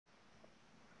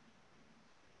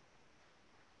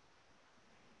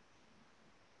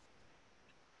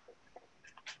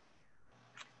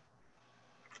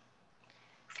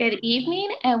Good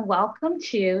evening and welcome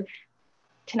to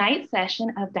tonight's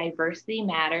session of Diversity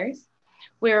Matters,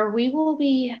 where we will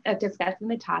be discussing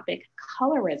the topic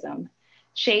Colorism,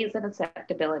 Shades of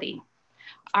Acceptability.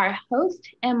 Our host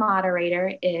and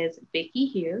moderator is Vicki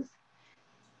Hughes,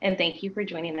 and thank you for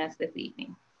joining us this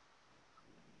evening.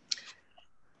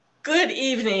 Good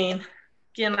evening.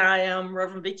 Again, I am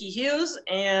Reverend Vicki Hughes,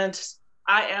 and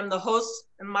I am the host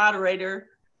and moderator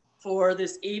for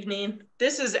this evening.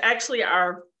 This is actually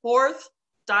our fourth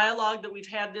dialogue that we've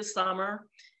had this summer,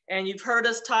 and you've heard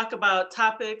us talk about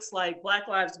topics like Black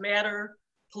Lives Matter,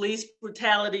 police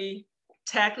brutality,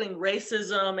 tackling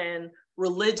racism, and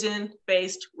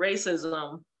religion-based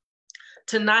racism.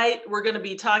 Tonight, we're going to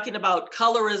be talking about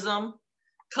colorism,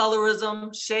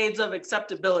 shades of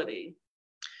acceptability.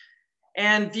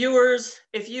 And viewers,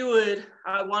 if you would,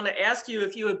 I want to ask you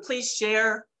if you would please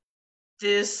share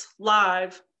this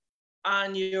live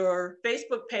on your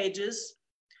Facebook pages.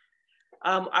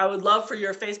 I would love for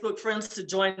your Facebook friends to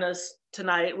join us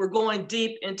tonight. We're going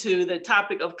deep into the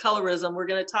topic of colorism. We're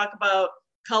going to talk about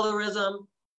colorism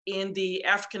in the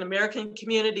African American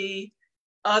community,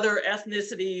 other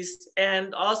ethnicities,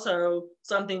 and also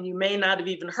something you may not have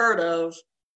even heard of,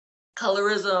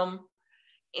 colorism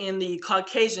in the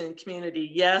Caucasian community.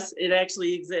 Yes, it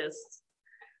actually exists.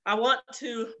 I want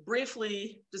to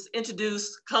briefly just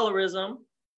introduce colorism.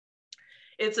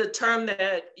 It's a term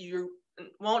that you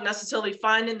won't necessarily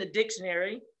find in the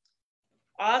dictionary.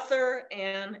 Author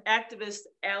and activist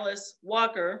Alice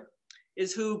Walker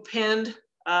is who penned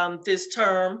this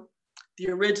term, the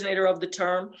originator of the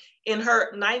term. In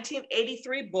her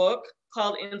 1983 book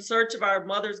called In Search of Our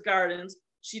Mother's Gardens,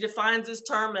 she defines this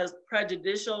term as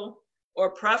prejudicial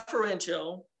or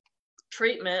preferential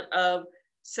treatment of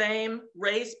same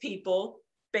race people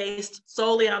based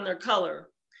solely on their color.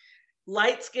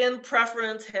 Light skin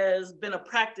preference has been a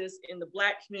practice in the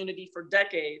Black community for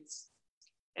decades,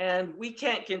 and we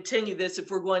can't continue this if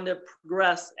we're going to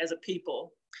progress as a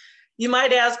people. You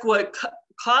might ask what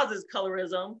causes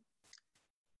colorism,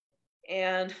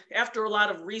 and after a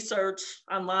lot of research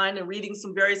online and reading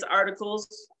some various articles,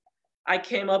 I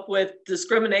came up with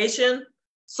discrimination,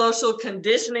 social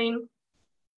conditioning,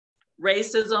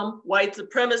 racism, white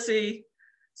supremacy,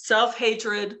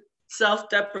 self-hatred,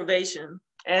 self-deprivation.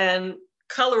 And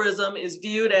colorism is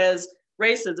viewed as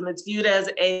racism. It's viewed as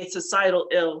a societal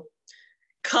ill.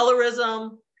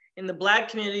 Colorism in the Black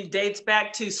community dates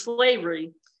back to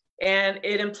slavery, and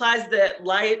it implies that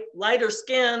lighter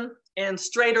skin and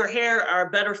straighter hair are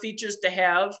better features to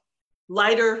have.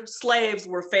 Lighter slaves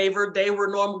were favored. They were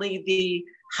normally the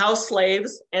house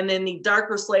slaves, and then the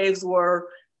darker slaves were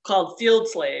called field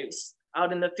slaves,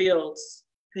 out in the fields,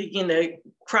 picking the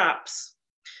crops.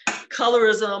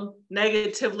 Colorism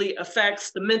negatively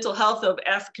affects the mental health of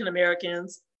African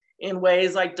Americans in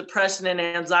ways like depression and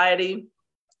anxiety.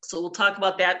 So we'll talk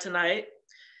about that tonight.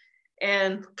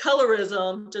 And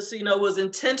colorism, just so you know, was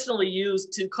intentionally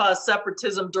used to cause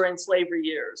separatism during slavery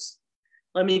years.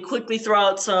 Let me quickly throw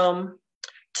out some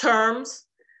terms,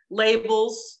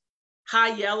 labels: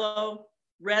 high yellow,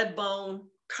 red bone,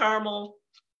 caramel,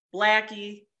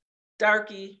 blackie,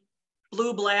 darkie,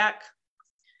 blue black.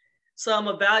 Some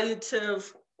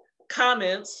evaluative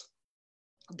comments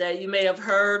that you may have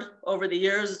heard over the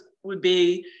years would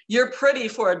be, "You're pretty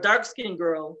for a dark-skinned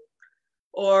girl,"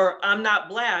 or "I'm not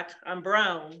Black, I'm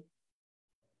brown."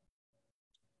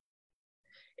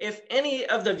 If any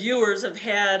of the viewers have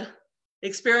had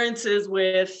experiences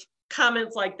with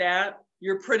comments like that,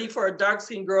 "You're pretty for a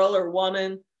dark-skinned girl or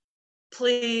woman,"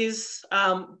 please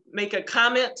make a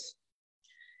comment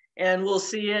and we'll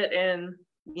see it and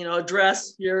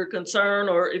address your concern,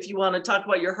 or if you want to talk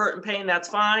about your hurt and pain, that's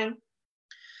fine.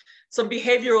 Some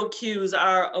behavioral cues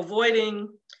are avoiding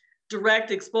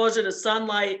direct exposure to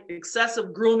sunlight,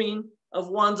 excessive grooming of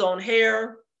one's own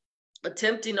hair,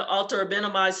 attempting to alter or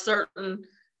minimize certain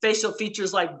facial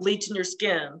features like bleaching your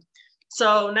skin.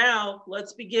 So now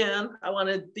let's begin. I want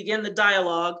to begin the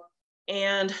dialogue.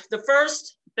 And the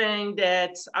first thing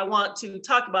that I want to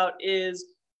talk about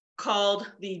is called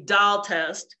the doll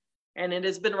test. And it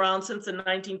has been around since the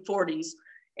 1940s.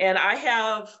 And I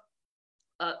have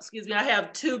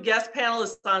two guest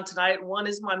panelists on tonight. One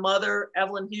is my mother,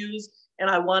 Evelyn Hughes, and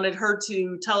I wanted her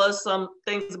to tell us some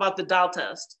things about the doll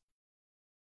test.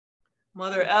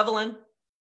 Mother Evelyn.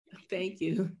 Thank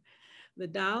you. The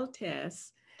doll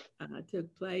test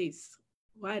took place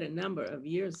quite a number of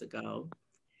years ago,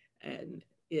 and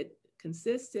it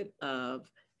consisted of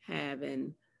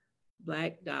having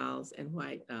Black dolls and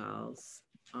white dolls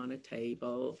on a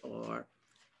table or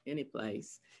any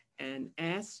place, and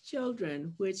ask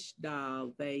children which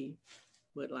doll they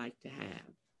would like to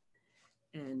have.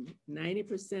 And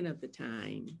 90% of the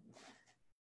time,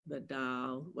 the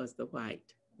doll was the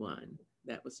white one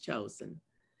that was chosen,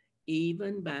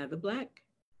 even by the Black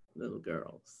little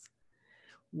girls.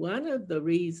 One of the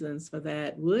reasons for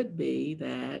that would be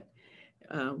that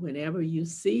whenever you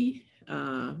see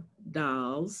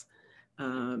dolls,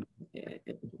 um,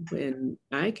 when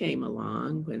I came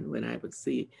along, when I would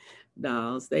see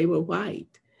dolls, they were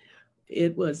white.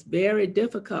 It was very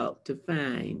difficult to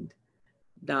find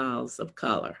dolls of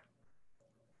color.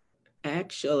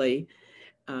 Actually,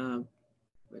 uh,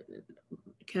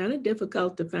 kind of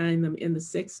difficult to find them in the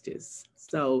 60s.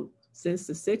 So since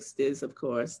the 60s, of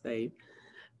course, the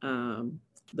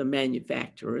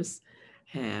manufacturers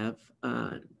have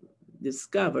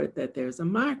discovered that there's a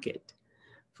market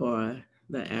for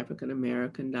the African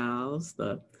American dolls,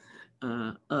 the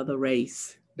other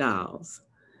race dolls.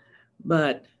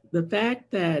 But the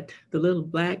fact that the little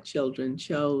Black children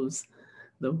chose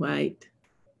the white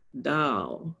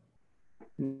doll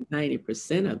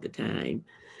 90% of the time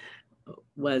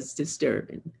was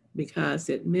disturbing, because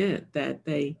it meant that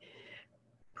they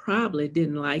probably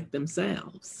didn't like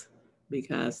themselves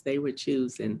because they were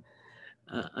choosing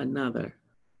another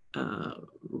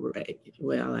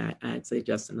I'd say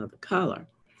just another color.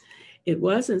 It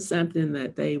wasn't something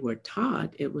that they were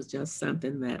taught, it was just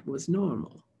something that was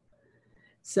normal.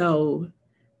 So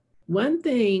one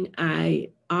thing I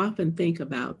often think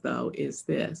about, though, is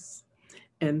this,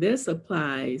 and this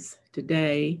applies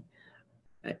today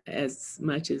as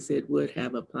much as it would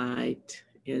have applied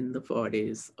in the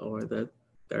 40s or the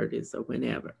 30s or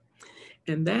whenever.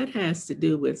 And that has to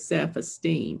do with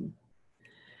self-esteem.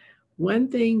 One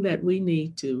thing that we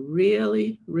need to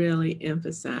really, really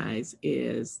emphasize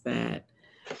is that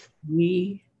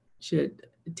we should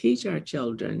teach our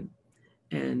children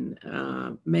and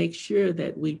make sure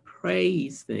that we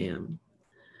praise them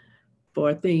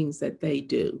for things that they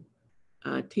do.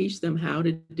 Teach them how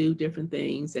to do different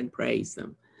things and praise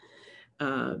them.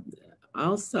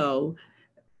 Also,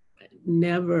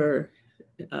 never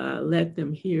let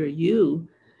them hear you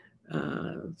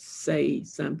say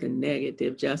something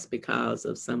negative just because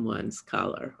of someone's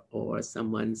color or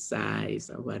someone's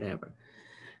size or whatever.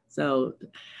 So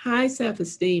high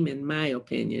self-esteem, in my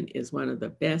opinion, is one of the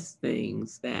best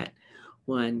things that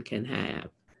one can have.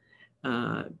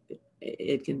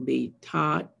 It can be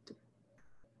taught,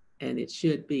 and it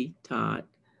should be taught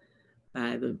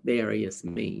by the various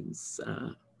means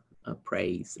of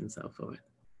praise and so forth.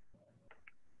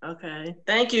 Okay,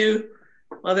 thank you,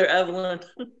 Mother Evelyn.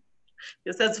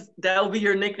 Yes, that will be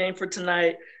your nickname for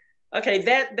tonight. Okay,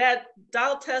 that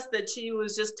doll test that she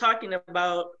was just talking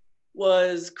about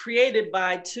was created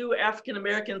by two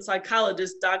African-American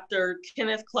psychologists, Dr.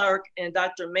 Kenneth Clark and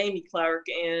Dr. Mamie Clark.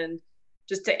 And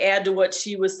just to add to what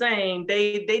she was saying,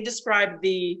 they described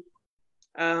the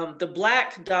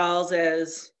Black dolls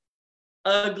as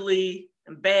ugly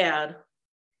and bad,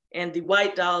 and the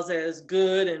white dolls as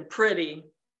good and pretty.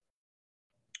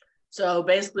 So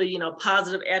basically,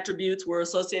 positive attributes were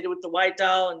associated with the white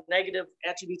doll and negative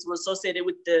attributes were associated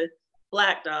with the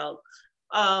Black doll.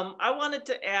 I wanted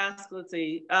to ask, let's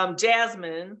see,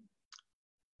 Jasmine,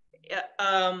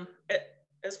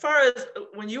 as far as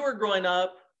when you were growing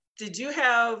up, did you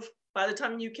have, by the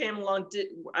time you came along,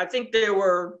 I think there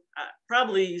were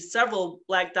probably several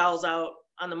Black dolls out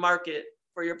on the market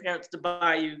for your parents to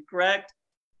buy you, correct?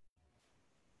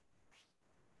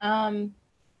 I'm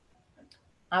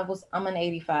an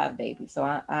 85 baby, so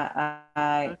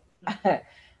I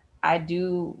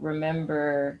do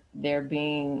remember there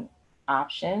being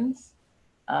options.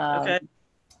 Okay.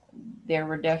 There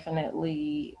were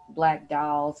definitely Black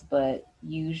dolls, but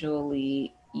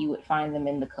usually you would find them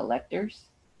in the collectors.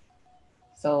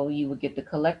 So you would get the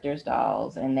collector's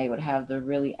dolls and they would have the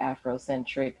really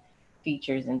Afrocentric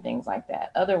features and things like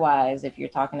that. Otherwise, if you're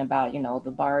talking about, the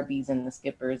Barbies and the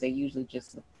Skippers, they usually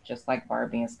just look just like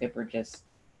Barbie and Skipper, just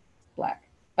Black,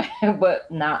 but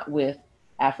not with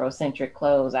Afrocentric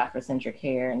clothes, Afrocentric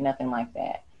hair, nothing like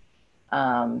that.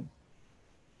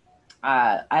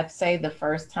 I'd say the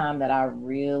first time that I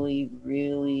really,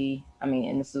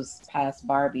 and this was past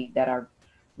Barbie, that I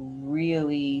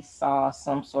really saw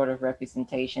some sort of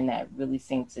representation that really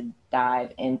seemed to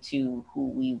dive into who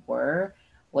we were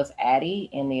was Addie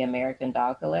in the American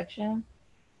Doll Collection.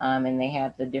 And they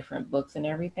had the different books and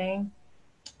everything.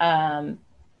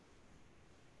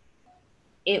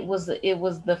 It was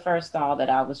the first doll that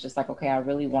I was just like, okay, I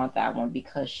really want that one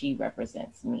because she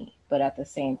represents me. But at the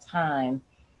same time,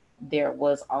 there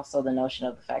was also the notion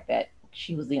of the fact that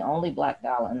she was the only Black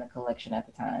doll in the collection at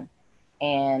the time.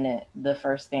 And the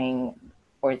first thing,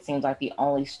 or it seems like the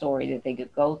only story that they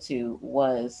could go to,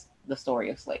 was the story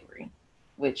of slavery.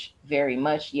 which very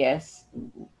much, yes,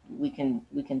 we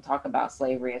can talk about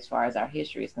slavery as far as our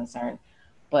history is concerned.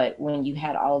 But when you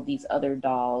had all these other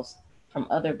dolls from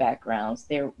other backgrounds,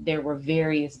 there were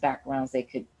various backgrounds they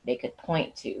could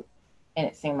point to. And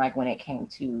it seemed like when it came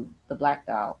to the black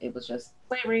doll, it was just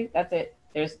slavery. That's it.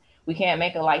 We can't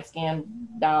make a light skinned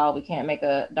doll. We can't make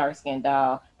a dark skinned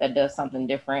doll that does something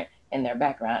different in their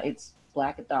background. It's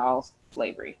black dolls,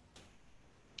 slavery.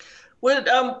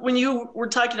 When you were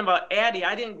talking about Addie,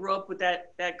 I didn't grow up with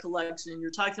that collection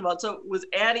you're talking about. So was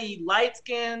Addie light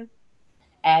skinned?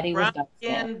 Addie was dark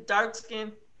skinned. Dark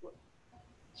skinned?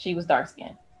 She was dark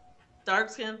skinned. Dark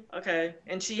skinned? Okay.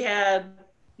 And she had,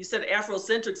 you said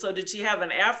Afrocentric, so did she have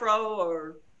an afro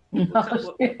or No,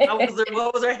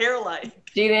 what was her hair like?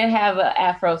 She didn't have an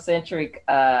Afrocentric,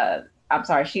 I'm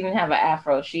sorry, she didn't have an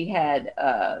afro. She had,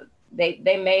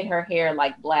 they made her hair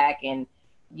like black and,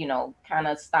 you know, kind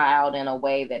of styled in a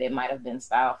way that it might have been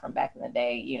styled from back in the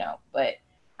day, you know. But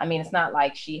I mean, it's not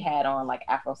like she had on like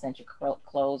Afrocentric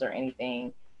clothes or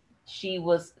anything. She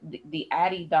was, the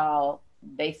Addie doll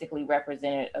basically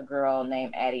represented a girl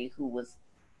named Addie who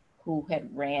had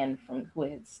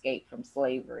escaped from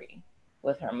slavery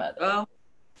with her mother. Oh.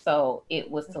 So it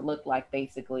was to look like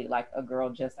basically like a girl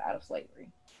just out of slavery.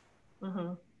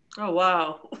 Mm-hmm. Oh,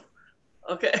 wow.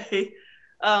 Okay.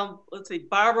 Let's see,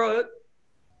 Barbara,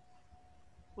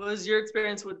 what was your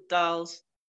experience with dolls?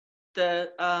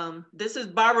 This is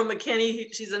Barbara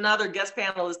McKinney. She's another guest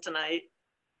panelist tonight.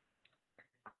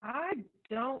 I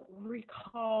don't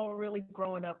recall really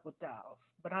growing up with dolls,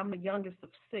 but I'm the youngest of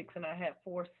 6 and I had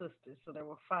 4 sisters. So there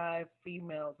were 5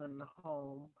 females in the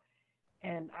home.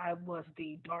 And I was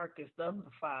the darkest of the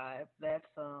 5. That's,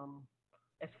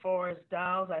 as far as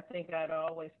dolls, I think I'd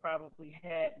always probably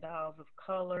had dolls of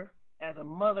color. As a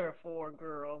mother of 4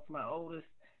 girls, my oldest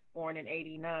born in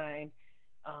 '89,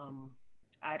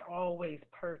 I'd always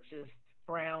purchased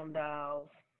brown dolls,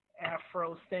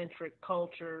 Afrocentric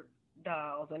culture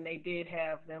dolls, and they did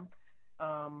have them.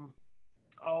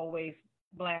 Always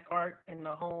black art in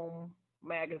the home,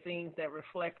 magazines that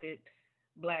reflected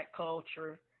black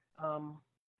culture, a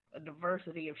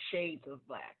diversity of shades of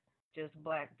black, just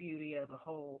black beauty as a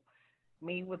whole.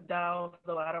 Me with dolls,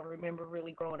 though, I don't remember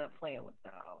really growing up playing with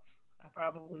dolls. I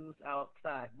probably was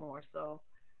outside more so.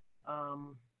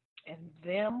 And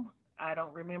them, I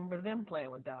don't remember them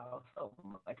playing with dolls so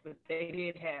much, but they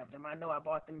did have them. I know I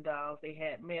bought them dolls. They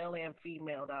had male and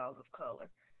female dolls of color.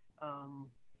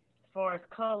 As far as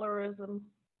colorism,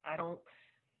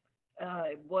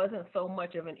 it wasn't so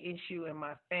much of an issue in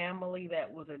my family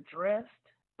that was addressed,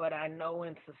 but I know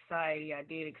in society I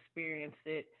did experience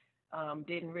it.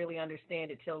 Didn't really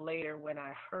understand it till later when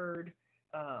I heard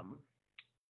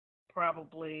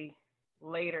probably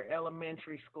later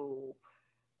elementary school,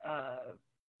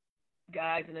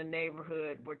 guys in the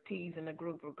neighborhood were teasing a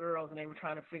group of girls and they were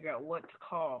trying to figure out what to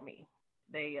call me.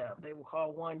 They will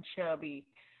call one chubby,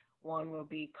 one will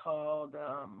be called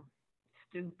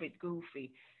stupid,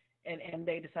 goofy, and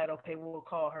they decided, okay, we'll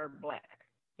call her black.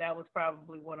 That was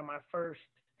probably one of my first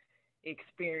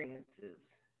experiences.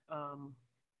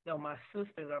 Though my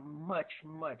sisters are much,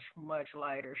 much, much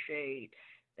lighter shade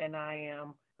than I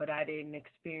am, but I didn't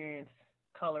experience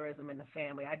colorism in the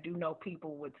family. I do know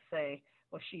people would say,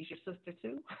 well, she's your sister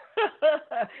too.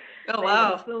 Oh,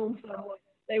 wow.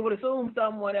 They would assume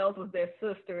someone else was their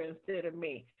sister instead of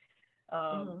me.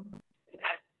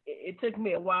 It took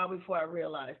me a while before I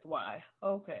realized why.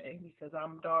 Okay, because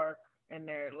I'm dark and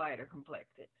they're lighter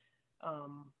complected.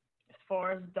 As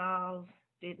far as dolls,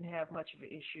 didn't have much of an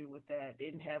issue with that.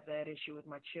 Didn't have that issue with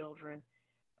my children.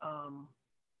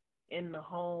 In the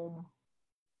home,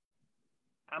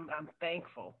 I'm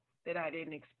thankful that I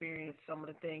didn't experience some of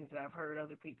the things that I've heard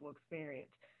other people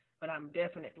experience. But I'm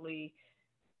definitely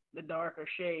the darker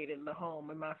shade in the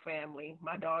home in my family.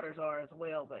 My daughters are as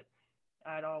well, but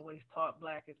I'd always thought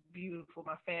black is beautiful.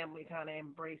 My family kind of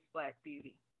embraced black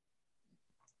beauty.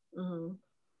 Mm-hmm.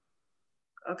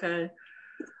 Okay.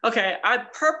 I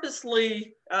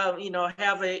purposely, have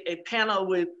a panel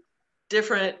with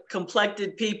different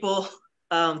complected people,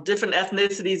 different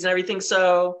ethnicities and everything.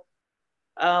 So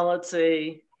let's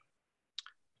see.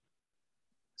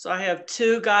 So I have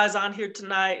 2 guys on here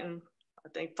tonight and I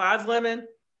think 5 women.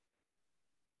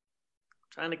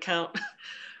 Trying to count.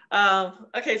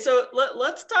 Okay, so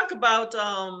let's talk about,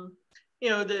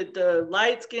 the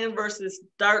light skin versus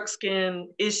dark skin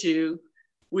issue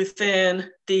within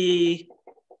the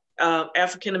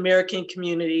African-American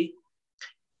community.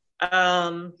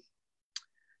 So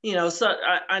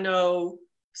I know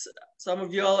some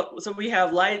of y'all, so we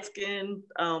have light skin,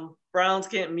 brown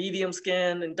skin, medium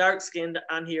skin, and dark skin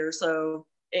on here. So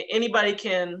anybody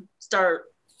can start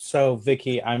So,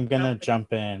 Vicky, I'm gonna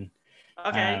jump in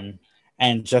Okay.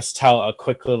 and just tell a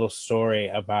quick little story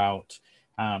about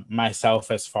myself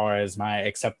as far as my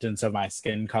acceptance of my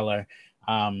skin color.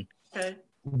 Okay.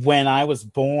 When I was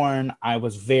born, I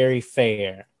was very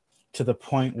fair to the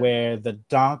point where the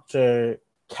doctor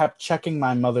kept checking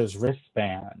my mother's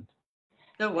wristband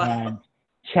Oh, and wow.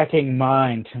 checking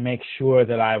mine to make sure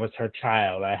that I was her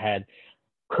child. I had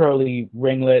curly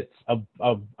ringlets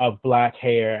of black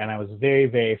hair, and I was very,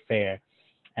 very fair.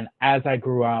 And as I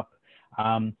grew up,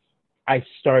 um,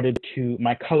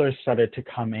 my colors started to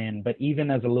come in. But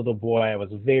even as a little boy, I was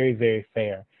very, very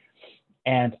fair.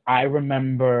 And I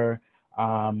remember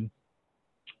um,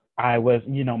 I was,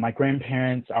 my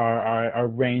grandparents are a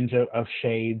range of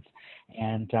shades,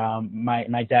 and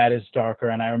my dad is darker.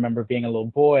 And I remember being a little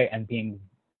boy and being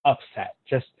upset.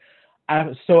 I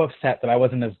was so upset that I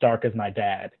wasn't as dark as my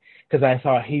dad because I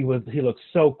thought he looked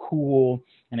so cool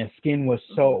and his skin was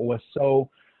so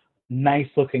nice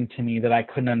looking to me that I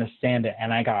couldn't understand it.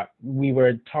 And we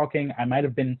were talking. I might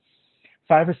have been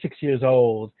 5 or 6 years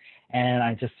old, and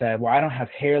I just said, well, I don't have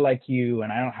hair like you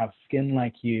and I don't have skin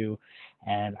like you,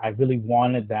 and I really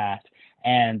wanted that.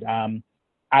 And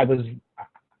I was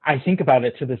I think about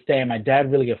it to this day. My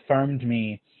dad really affirmed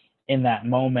me in that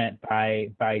moment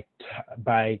by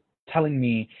telling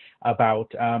me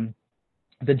about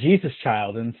the Jesus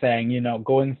child and saying,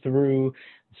 going through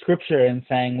scripture and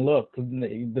saying, look,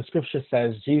 the scripture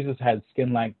says Jesus had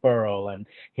skin like beryl and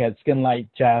he had skin like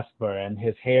jasper and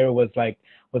his hair was like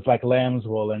lamb's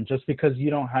wool. And just because you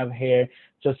don't have hair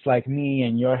just like me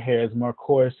and your hair is more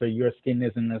coarse or your skin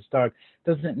isn't as dark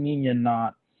doesn't mean you're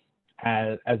not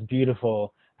as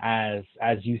beautiful as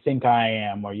you think I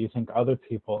am or you think other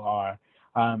people are.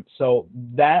 So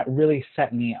that really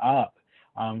set me up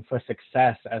for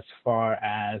success as far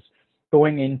as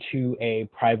going into a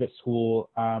private school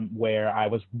where I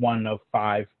was one of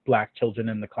 5 Black children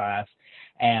in the class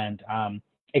and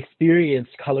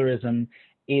experienced colorism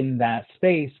in that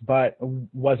space, but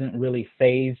wasn't really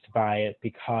fazed by it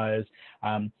because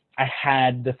I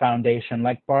had the foundation,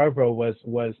 like Barbara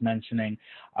was mentioning,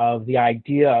 of the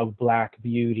idea of Black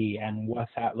beauty and what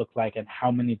that looked like and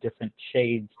how many different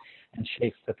shades and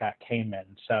shapes that came in.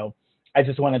 So I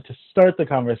just wanted to start the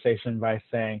conversation by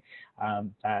saying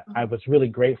that I was really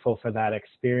grateful for that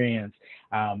experience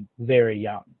very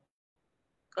young.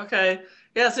 Okay.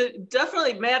 Yes, it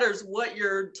definitely matters what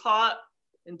you're taught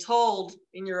and told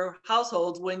in your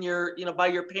households when you're, by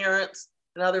your parents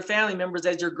and other family members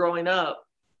as you're growing up.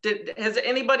 Has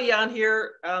anybody on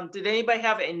here, did anybody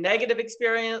have a negative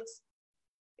experience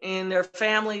in their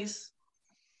families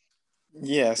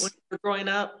Yes. when you were growing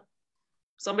up?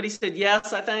 Somebody said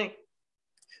yes, I think.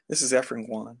 This is Ephraim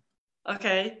Juan.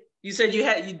 Okay. You said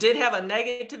you did have a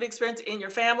negative experience in your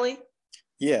family?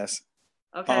 Yes.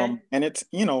 Okay. And it's,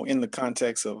 in the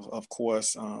context of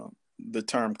course, the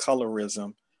term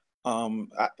colorism.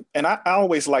 I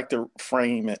always like to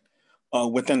frame it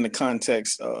within the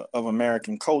context of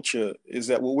American culture is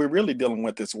that what we're really dealing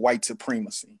with is white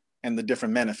supremacy and the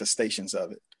different manifestations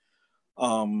of it.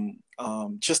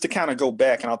 Just to kind of go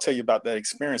back, and I'll tell you about that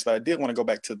experience, but I did want to go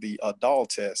back to the doll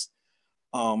test.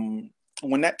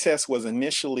 When that test was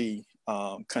initially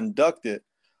conducted,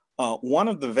 one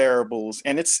of the variables,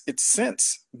 and it's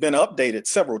since been updated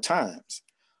several times.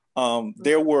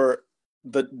 There were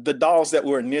the dolls that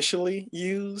were initially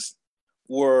used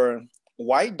were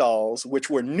white dolls, which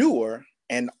were newer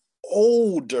and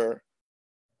older,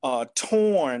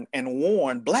 torn and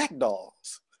worn Black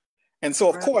dolls. And so,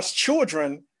 of course,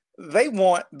 children, they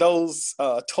want those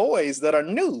toys that are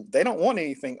new. They don't want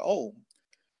anything old.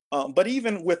 But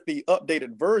even with the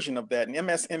updated version of that, and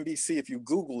MSNBC, if you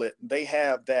Google it, they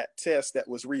have that test that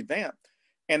was revamped.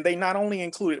 And they not only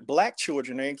included Black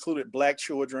children, they included Black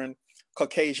children,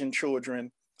 Caucasian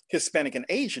children, Hispanic and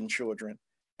Asian children.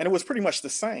 And it was pretty much the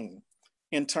same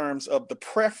in terms of the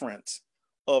preference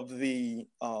of the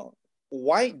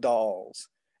white dolls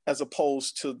as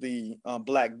opposed to the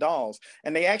Black dolls.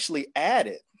 And they actually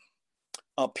added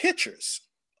pictures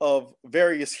of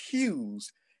various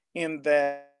hues in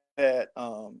that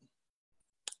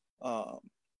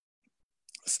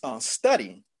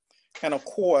study. And of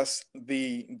course,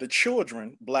 the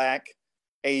children, Black,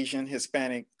 Asian,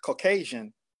 Hispanic,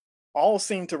 Caucasian, all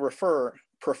seem to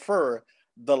prefer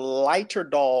the lighter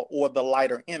doll or the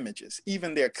lighter images.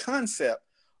 Even their concept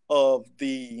of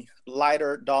the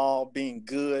lighter doll being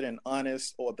good and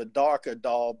honest or the darker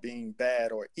doll being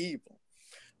bad or evil.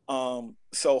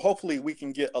 So hopefully we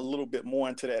can get a little bit more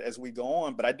into that as we go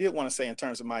on. But I did want to say, in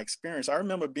terms of my experience, I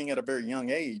remember being at a very young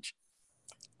age.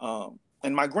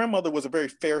 And my grandmother was a very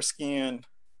fair-skinned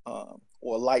or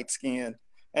light-skinned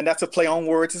And that's a play on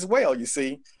words as well, you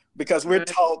see, because we're Right.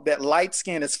 taught that light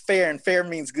skin is fair and fair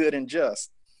means good and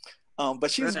just.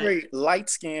 But she was a Right. very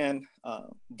light-skinned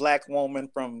Black woman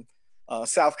from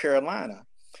South Carolina.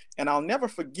 And I'll never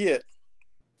forget,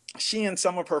 she and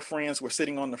some of her friends were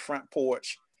sitting on the front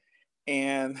porch,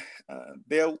 and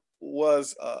there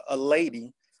was a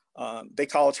lady, they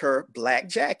called her Black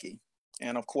Jackie.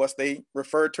 And of course, they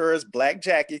referred to her as Black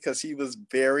Jackie because she was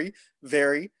very,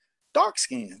 very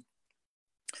dark-skinned.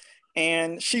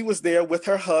 And she was there with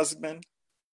her husband,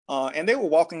 and they were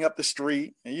walking up the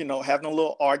street, and, you know, having a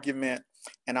little argument.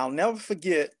 And I'll never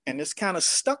forget, and this kind of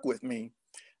stuck with me.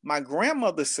 My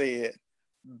grandmother said,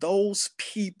 "Those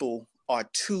people are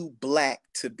too Black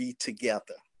to be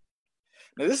together."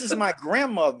 Now, this is my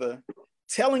grandmother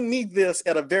telling me this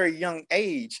at a very young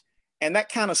age, and that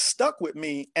kind of stuck with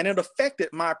me, and it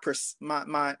affected my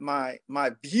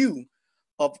view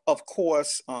of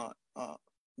course,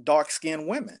 dark-skinned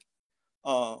women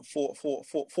for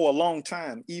a long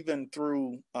time, even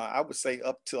through I would say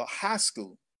up to high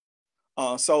school.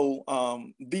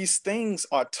 So these things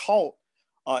are taught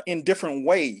in different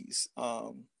ways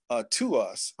to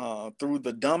us through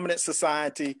the dominant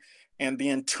society and the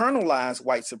internalized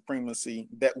white supremacy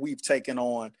that we've taken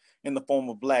on in the form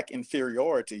of Black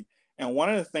inferiority. And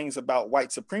one of the things about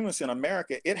white supremacy in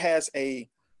America, it has a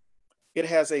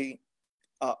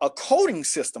coding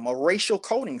system, a racial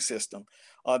coding system.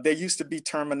 There used to be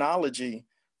terminology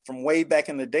from way back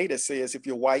in the day that says, if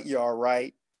you're white, you're all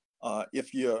right.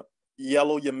 If you're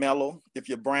yellow, you're mellow. If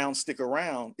you're brown, stick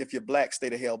around. If you're Black, stay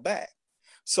the hell back.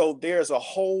 So there's a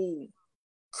whole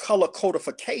color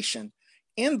codification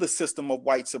in the system of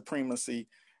white supremacy.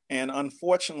 And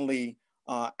unfortunately,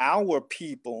 our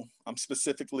people,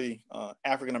 specifically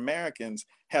African Americans,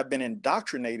 have been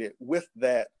indoctrinated with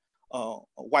that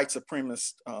white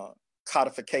supremacist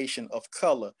codification of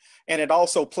color. And it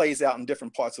also plays out in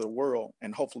different parts of the world.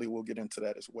 And hopefully we'll get into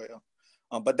that as well.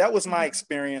 But that was my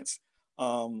experience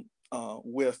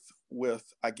with,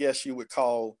 I guess you would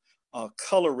call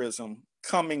colorism,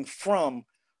 coming from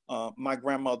my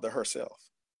grandmother herself.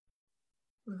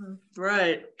 Mm-hmm.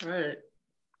 Right, right.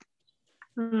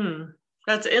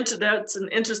 That's an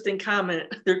interesting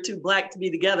comment. They're too Black to be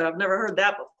together. I've never heard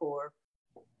that before.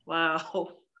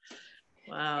 Wow.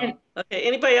 Wow. And, okay.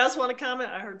 Anybody else want to comment?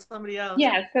 I heard somebody else.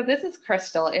 Yeah. So this is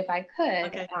Crystal. If I could,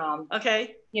 Okay.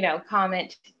 Okay. You know,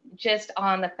 comment just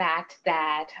on the fact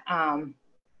that,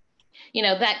 you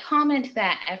know, that comment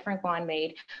that Efren Kwan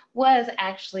made was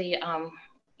actually,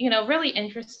 you know, really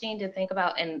interesting to think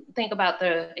about, and think about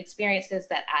the experiences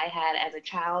that I had as a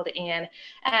child and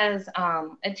as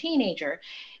a teenager,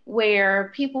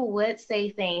 where people would say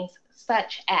things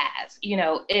such as, you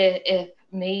know, if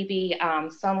maybe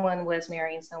someone was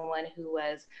marrying someone who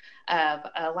was of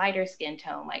a lighter skin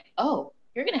tone, like, oh,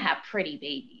 you're going to have pretty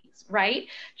babies, right?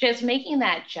 Just making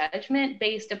that judgment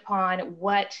based upon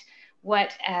what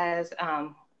as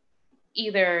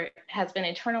either has been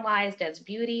internalized as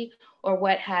beauty, or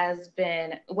what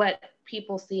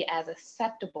people see as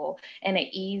acceptable and an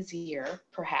easier,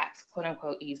 perhaps, quote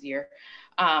unquote, easier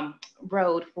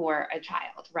road for a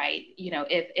child, right? You know,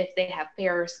 if they have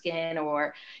fairer skin,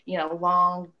 or, you know,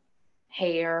 long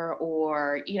hair,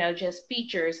 or, you know, just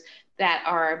features that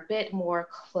are a bit more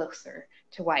closer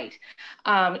to white.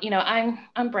 You know,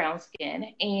 I'm brown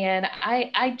skin, and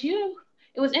I do.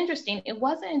 It was interesting. It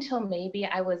wasn't until maybe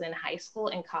I was in high school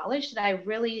and college that I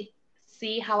really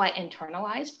see how I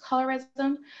internalized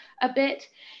colorism a bit,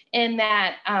 in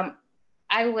that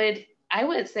I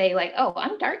would say, like, oh,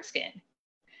 I'm dark skinned.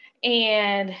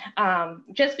 And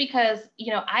just because,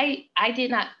 you know, I did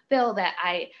not feel that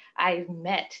I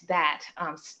met that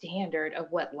standard of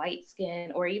what light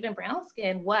skin or even brown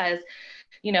skin was,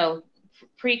 you know,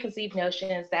 preconceived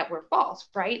notions that were false,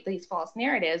 right? These false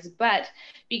narratives. But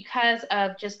because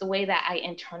of just the way that I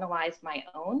internalized my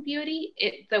own beauty,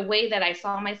 the way that I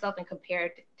saw myself and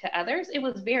compared to others, it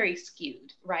was very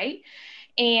skewed, right?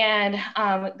 And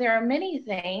there are many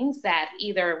things that,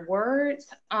 either words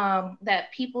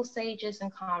that people say just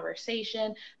in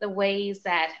conversation, the ways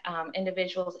that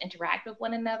individuals interact with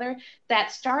one another,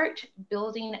 that start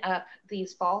building up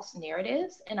these false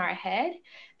narratives in our head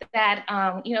that,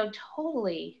 you know,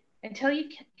 totally, until you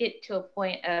get to a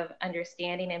point of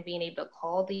understanding and being able to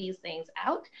call these things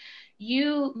out,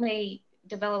 you may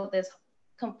develop this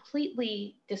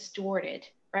completely distorted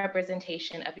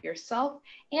representation of yourself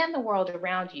and the world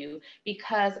around you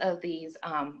because of these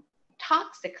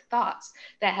toxic thoughts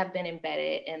that have been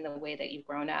embedded in the way that you've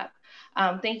grown up.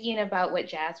 Thinking about what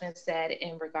Jasmine said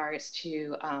in regards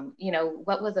to,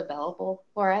 what was available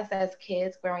for us as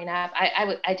kids growing up.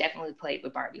 I definitely played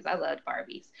with Barbies. I loved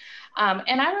Barbies.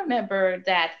 And I remember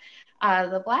that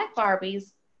the Black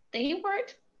Barbies, they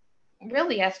weren't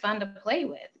really as fun to play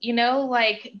with,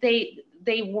 like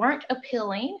they weren't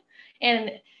appealing,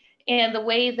 and the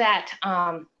way that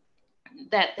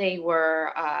that they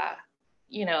were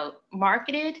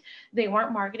marketed, they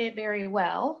weren't marketed very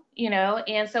well,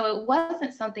 and so it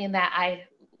wasn't something that I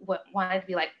wanted to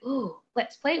be like, ooh,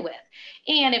 let's play with.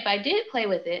 And if I did play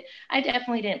with it, I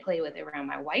definitely didn't play with it around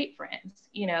my white friends,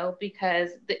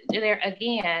 because there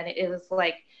again, it was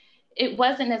like, it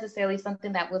wasn't necessarily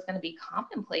something that was going to be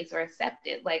commonplace or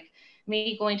accepted. Like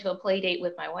me going to a play date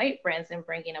with my white friends and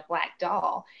bringing a black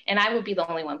doll, and I would be the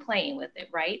only one playing with it,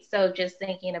 right? So just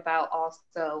thinking about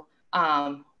also,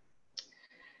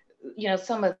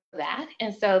 some of that.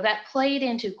 And so that played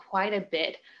into quite a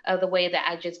bit of the way that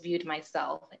I just viewed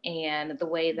myself and the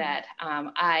way that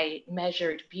I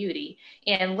measured beauty.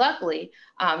 And luckily,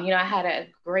 I had a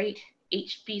great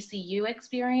HBCU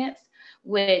experience,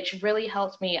 which really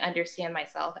helped me understand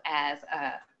myself as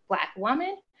a Black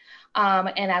woman,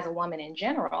 and as a woman in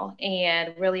general,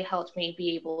 and really helped me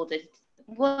be able to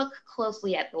look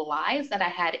closely at the lies that I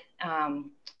had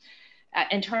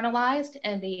internalized,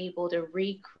 and be able to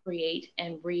recreate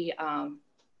and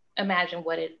imagine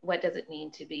what does it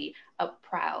mean to be a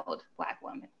proud Black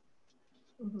woman.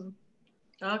 Mm-hmm.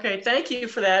 Okay, thank you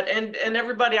for that. And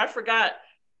everybody, I forgot,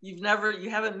 you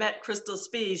haven't met Crystal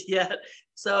Spees yet.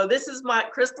 So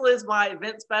Crystal is my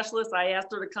event specialist. I asked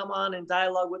her to come on and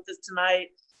dialogue with us tonight.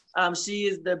 She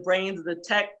is the brains, the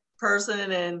tech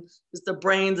person, and is the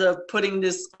brains of putting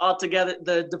this all together,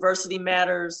 the Diversity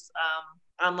Matters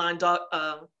online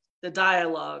the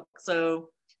dialogue. So,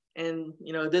 and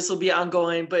this will be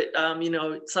ongoing, but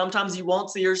sometimes you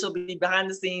won't see her, she'll be behind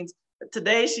the scenes. But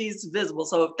today she's visible.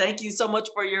 So thank you so much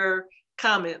for your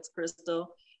comments,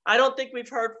 Crystal. I don't think we've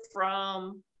heard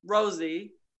from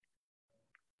Rosie.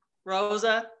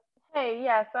 Rosa? Hey,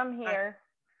 yes, I'm here.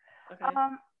 Okay.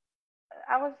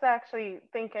 I was actually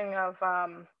thinking of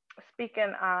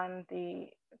speaking on the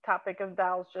topic of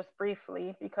dolls just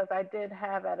briefly, because I did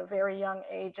have at a very young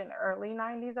age in the early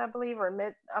 90s, I believe,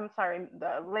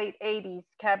 the late 80s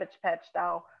Cabbage Patch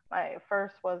doll. My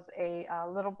first was a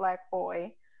little black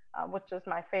boy, which is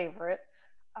my favorite.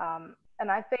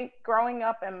 And I think growing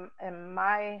up in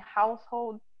my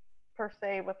household, per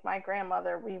se, with my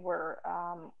grandmother, we were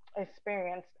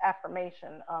experienced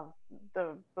affirmation of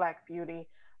the Black beauty.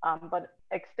 But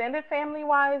extended family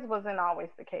wise wasn't always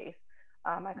the case.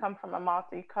 I come from a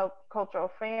multicultural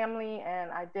family,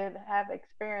 and I did have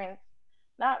experience,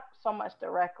 not so much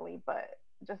directly, but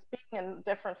just being in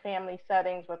different family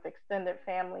settings with extended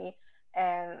family.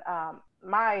 And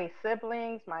my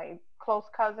siblings, my close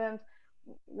cousins,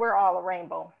 we're all a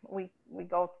rainbow. We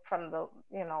go from the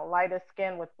lightest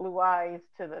skin with blue eyes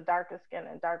to the darkest skin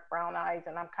and dark brown eyes,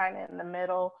 and I'm kind of in the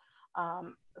middle.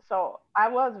 So I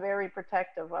was very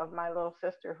protective of my little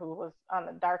sister, who was on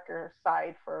the darker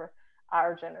side for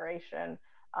our generation,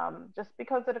 just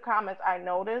because of the comments I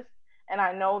noticed. And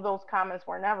I know those comments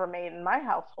were never made in my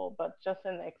household, but just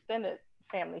in the extended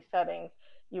family settings,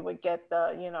 you would get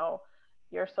the,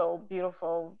 you're so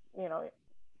beautiful,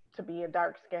 to be a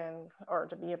dark skin, or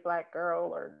to be a Black girl,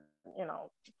 or,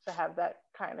 to have that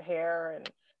kind of hair,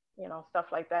 and, stuff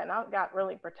like that. And I got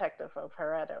really protective of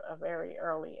her at a very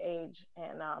early age,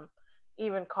 and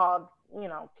even called,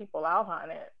 people out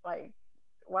on it. Like,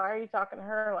 why are you talking to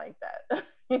her like that?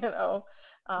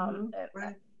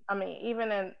 Right. I mean,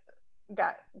 even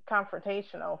got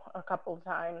confrontational a couple of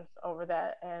times over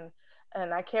that.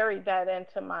 And I carried that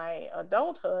into my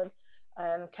adulthood,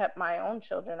 and kept my own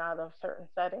children out of certain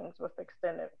settings with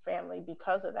extended family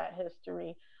because of that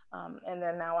history. And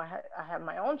then now I have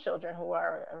my own children who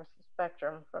are a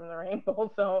spectrum from the rainbow.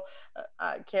 So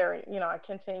I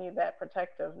continue that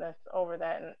protectiveness over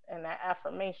that, and that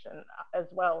affirmation as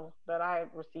well that I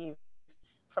received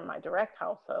from my direct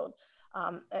household.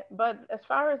 But as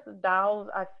far as the dolls,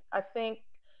 I think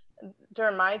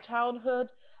during my childhood,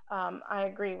 I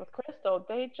agree with Crystal.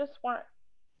 They just weren't.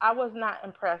 I was not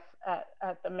impressed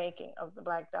at the making of the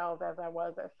Black dolls as I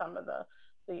was at some of the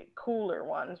cooler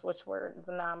ones, which were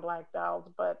the non-Black dolls.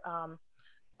 But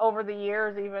over the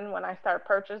years, even when I start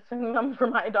purchasing them for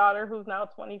my daughter, who's now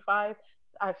 25,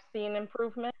 I've seen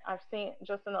improvement. I've seen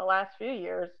just in the last few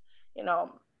years, I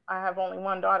have only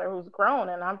one daughter who's grown,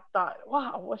 and I've thought,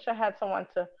 wow, I wish I had someone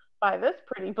to buy this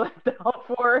pretty Black doll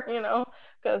for,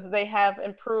 because they have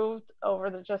improved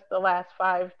over just the last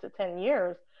 5 to 10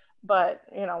 years. But,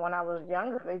 you know, when I was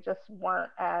younger, they just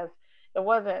weren't as, it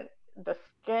wasn't the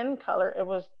skin color, it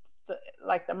was the,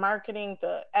 like the marketing,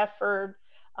 the effort,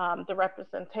 the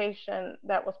representation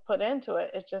that was put into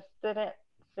it. It just didn't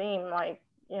seem like,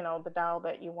 you know, the doll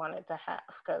that you wanted to have,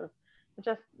 because it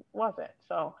just wasn't.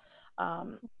 So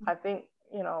I think,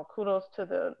 you know, kudos to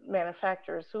the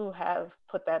manufacturers who have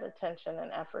put that attention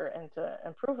and effort into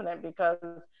improving it,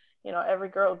 because, you know, every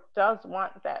girl does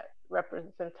want that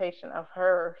representation of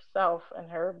herself and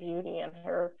her beauty and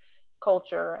her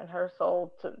culture and her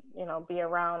soul to, you know, be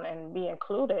around and be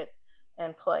included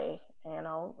and play, you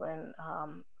know, and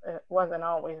it wasn't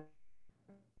always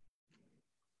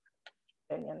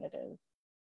opinion it is.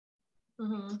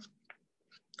 Mm-hmm.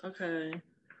 Okay.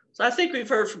 So I think we've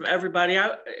heard from everybody.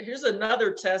 Here's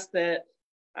another test that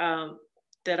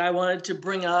that I wanted to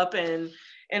bring up, and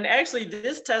actually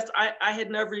this test I had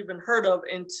never even heard of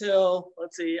until,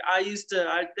 let's see,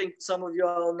 I think some of you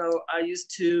all know, I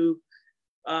used to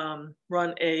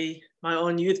run my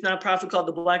own youth nonprofit called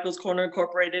the Black Girls Corner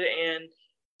Incorporated, and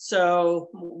so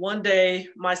one day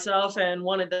myself and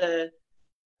one of the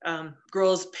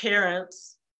girls'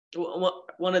 parents,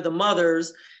 one of the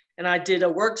mothers, and I did a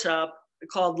workshop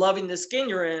called Loving the Skin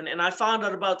You're In, and I found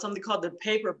out about something called the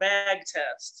paper bag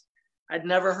test. I'd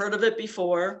never heard of it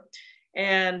before,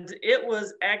 and it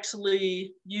was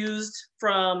actually used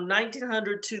from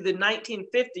 1900 to the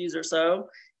 1950s or so,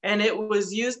 and it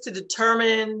was used to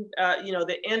determine, you know,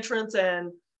 the entrance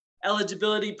and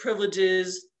eligibility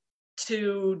privileges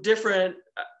to different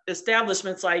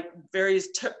establishments like various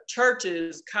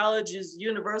churches, colleges,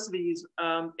 universities.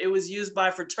 It was used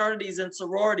by fraternities and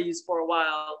sororities for a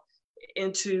while,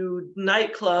 into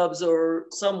nightclubs or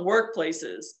some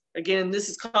workplaces. Again, this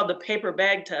is called the paper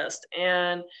bag test.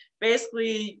 And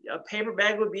basically a paper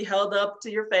bag would be held up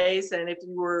to your face, and if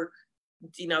you were,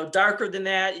 you know, darker than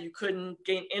that, you couldn't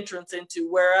gain entrance into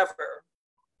wherever.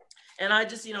 And I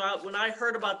just, you know, when I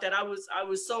heard about that, I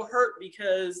was so hurt,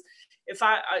 because if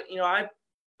I you know, I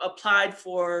applied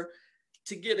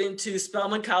to get into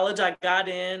Spelman College. I got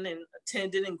in and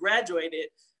attended and graduated,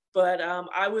 but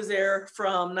I was there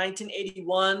from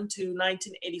 1981 to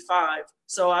 1985.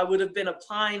 So I would have been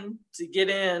applying to get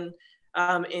in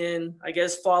I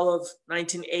guess, fall of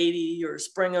 1980 or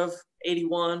spring of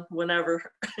 81, whenever.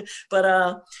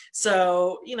 But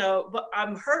so, you know, but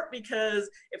I'm hurt because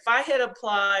if I had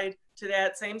applied to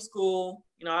that same school,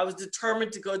 you know, I was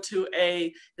determined to go to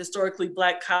a historically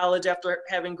Black college after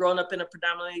having grown up in a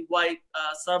predominantly white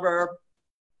suburb.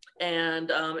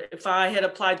 And if I had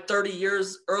applied 30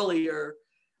 years earlier,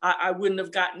 I wouldn't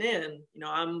have gotten in. You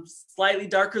know, I'm slightly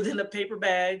darker than a paper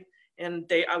bag, and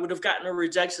I would have gotten a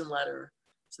rejection letter.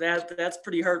 So that's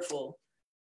pretty hurtful.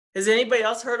 Has anybody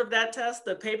else heard of that test,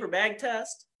 the paper bag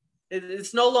test?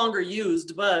 It's no longer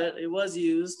used, but it was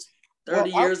used 30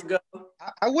 years ago.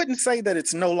 I wouldn't say that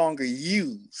it's no longer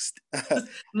used.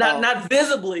 not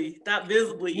visibly. Not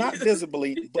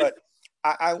visibly, but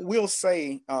I will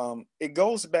say it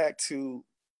goes back to,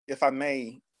 if I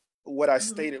may, what I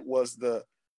stated was the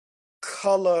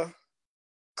color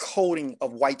coding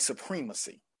of white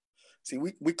supremacy. See,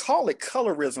 we call it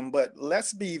colorism, but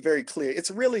let's be very clear. It's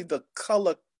really the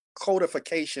color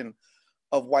codification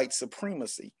of white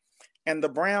supremacy. And the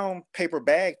brown paper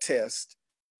bag test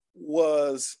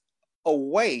was a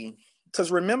way,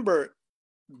 because remember,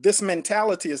 this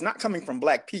mentality is not coming from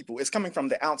Black people. It's coming from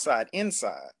the outside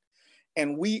inside.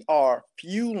 And we are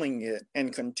fueling it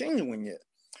and continuing it.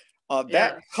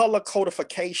 That color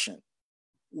codification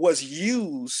was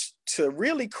used to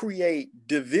really create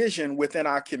division within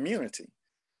our community,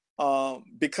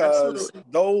 because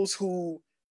those who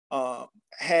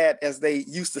had, as they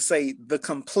used to say, the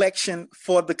complexion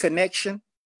for the connection,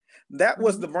 that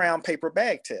was the brown paper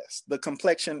bag test, the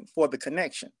complexion for the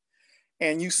connection.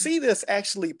 And you see this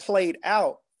actually played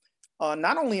out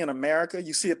not only in America,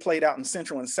 you see it played out in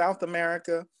Central and South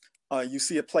America, you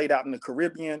see it played out in the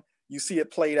Caribbean, you see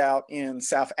it played out in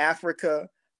South Africa,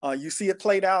 you see it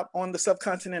played out on the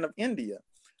subcontinent of India.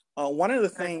 One of the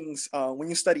things when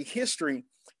you study history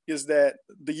is that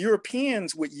the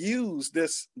Europeans would use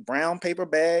this brown paper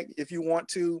bag, if you want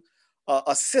to,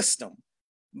 a system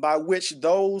by which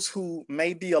those who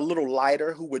may be a little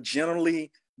lighter, who were generally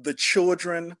the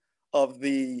children of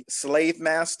the slave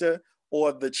master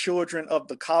or the children of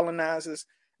the colonizers,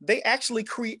 they actually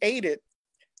created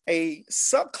a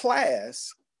subclass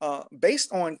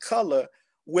based on color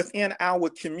within our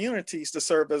communities to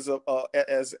serve as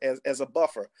a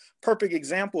buffer. Perfect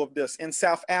example of this, in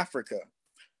South Africa,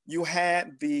 you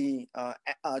had the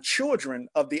children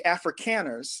of the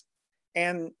Afrikaners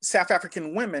and South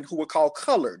African women who were called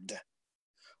colored.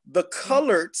 The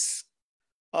coloreds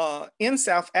in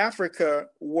South Africa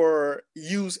were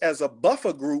used as a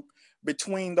buffer group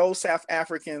between those South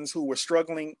Africans who were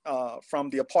struggling from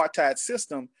the apartheid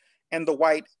system and the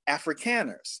white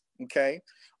Afrikaners, okay?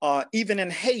 Even in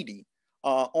Haiti,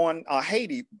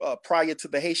 prior to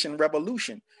the Haitian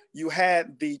Revolution, you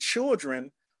had the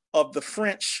children of the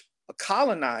French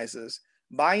colonizers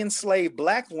by enslaved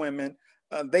Black women.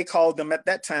 They called them at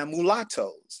that time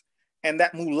mulattoes. And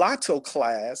that mulatto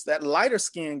class, that lighter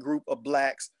skinned group of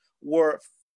Blacks, were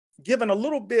given a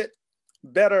little bit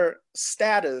better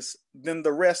status than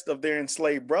the rest of their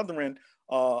enslaved brethren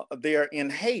there in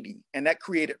Haiti. And that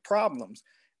created problems.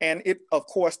 And it, of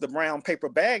course, the brown paper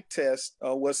bag test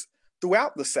was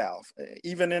throughout the South,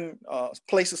 even in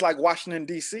places like Washington,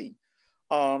 D.C.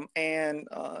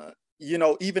 You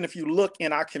know, even if you look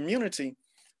in our community,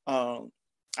 I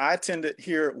attended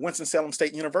here Winston-Salem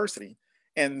State University,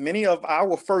 and many of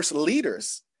our first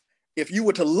leaders, if you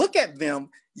were to look at them,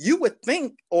 you would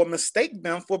think or mistake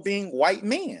them for being white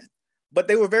men, but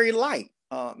they were very light.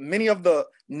 Many of the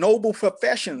noble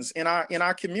professions in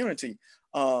our community,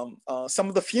 some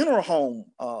of the funeral home,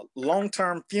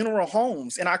 long-term funeral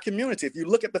homes in our community, if you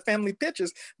look at the family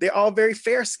pictures, they're all very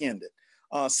fair-skinned.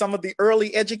 Some of the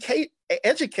early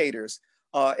educators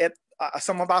at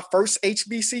some of our first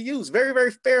HBCUs, very,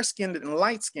 very fair-skinned and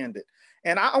light-skinned.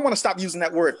 And I want to stop using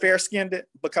that word fair-skinned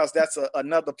because that's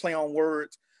another play on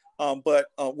words, but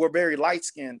we're very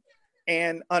light-skinned.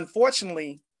 And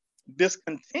unfortunately, this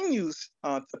continues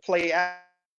to play out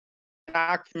in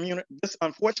our community. This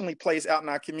unfortunately plays out in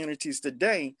our communities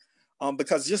today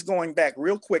because just going back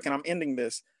real quick, and I'm ending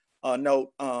this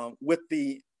note, with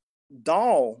the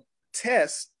doll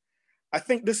test, I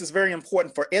think this is very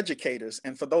important for educators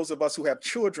and for those of us who have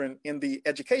children in the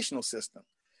educational system,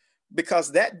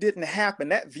 because that didn't happen.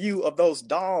 That view of those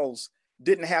dolls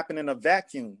didn't happen in a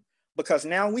vacuum, because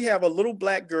now we have a little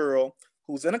Black girl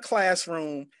who's in a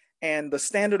classroom and the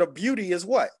standard of beauty is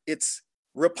what? It's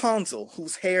Rapunzel,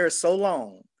 whose hair is so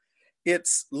long.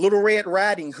 It's Little Red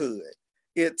Riding Hood.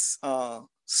 It's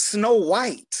Snow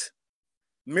White.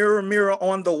 Mirror, mirror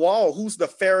on the wall, who's the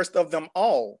fairest of them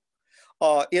all?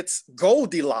 It's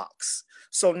Goldilocks.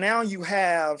 So now you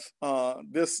have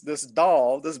this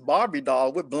doll, this Barbie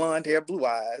doll with blonde hair, blue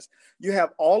eyes. You have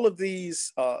all of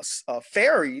these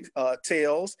fairy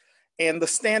tales, and the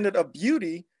standard of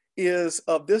beauty is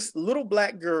of this little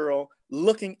Black girl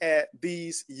looking at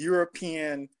these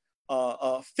European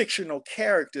fictional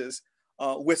characters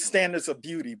with standards of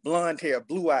beauty, blonde hair,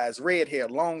 blue eyes, red hair,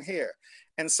 long hair.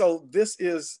 And so this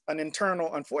is an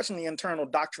unfortunately internal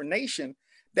indoctrination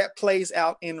that plays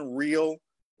out in real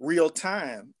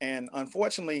time. And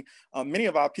unfortunately, many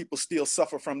of our people still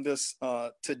suffer from this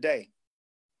today.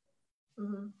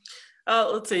 Mm-hmm.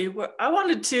 Let's see, I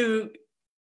wanted to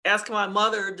ask my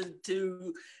mother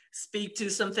to speak to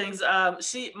some things.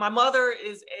 My mother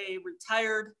is a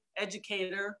retired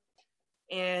educator,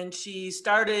 and she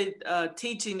started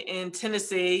teaching in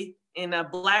Tennessee in a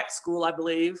Black school, I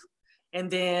believe. And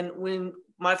then when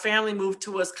my family moved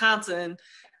to Wisconsin,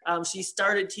 she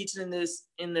started teaching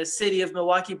in the city of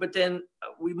Milwaukee, but then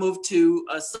we moved to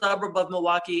a suburb of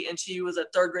Milwaukee, and she was a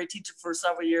third grade teacher for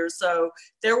several years. So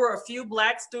there were a few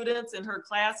Black students in her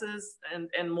classes,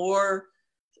 and more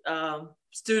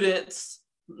students,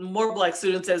 more Black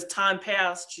students as time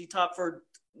passed. She taught for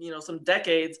some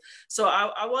decades. So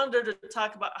I wanted her to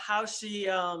talk about how she,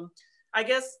 I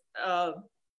guess,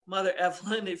 Mother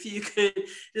Evelyn, if you could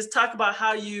just talk about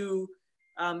how you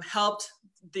helped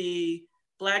the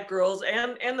Black girls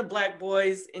and the Black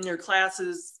boys in your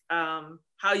classes,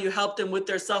 how you helped them with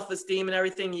their self-esteem and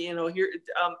everything. Here,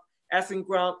 Efren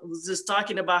Grant was just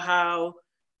talking about how,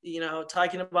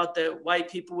 talking about the white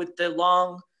people with the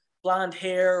long blonde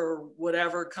hair or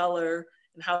whatever color,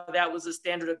 and how that was a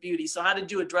standard of beauty. So how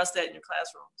did you address that in your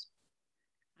classrooms?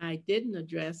 I didn't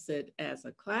address it as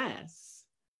a class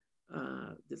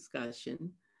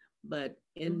discussion, but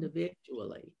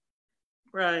individually.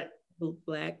 Right.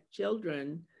 Black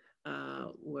children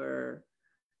were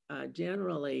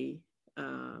generally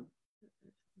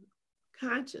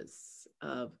conscious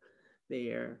of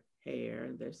their hair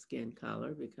and their skin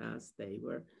color because they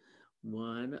were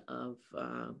one of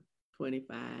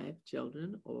 25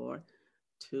 children or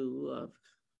two of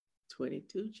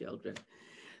 22 children.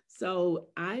 So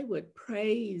I would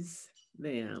praise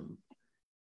them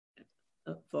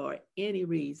for any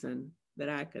reason that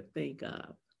I could think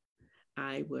of.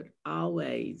 I would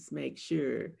always make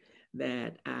sure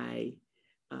that I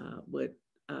would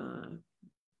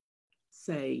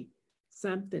say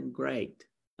something great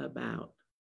about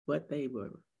what they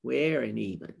were wearing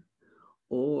even,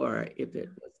 or if it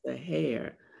was the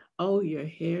hair, oh, your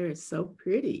hair is so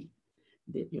pretty.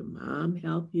 Did your mom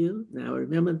help you? Now,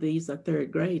 remember, these are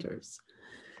third graders.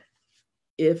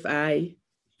 If I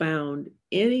found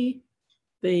anything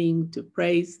to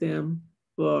praise them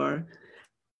for,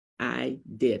 I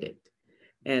did it.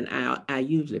 And I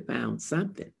usually found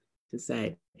something to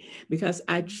say, because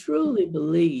I truly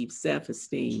believe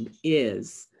self-esteem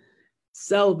is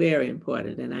so very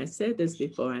important. And I said this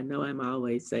before, I know I'm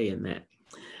always saying that,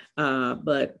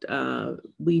 but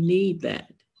we need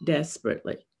that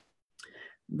desperately.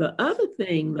 The other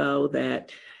thing, though,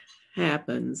 that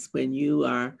happens when you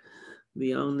are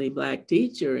the only Black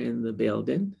teacher in the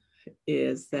building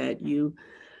is that you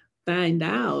find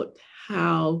out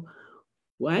how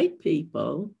white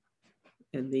people,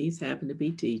 and these happen to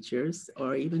be teachers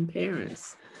or even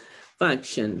parents,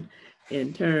 function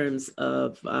in terms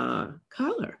of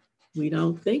color. We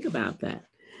don't think about that.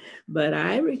 But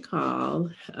I recall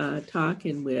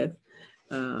talking with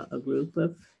a group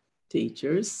of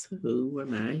teachers who were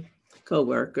my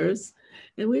co-workers,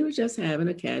 and we were just having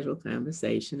a casual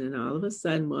conversation, and all of a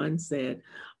sudden one said,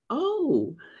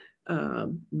 oh,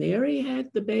 Mary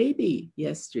had the baby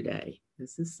yesterday.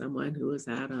 This is someone who was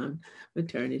out on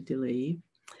maternity leave.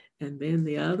 And then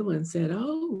the other one said,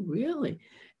 oh, really?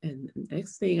 And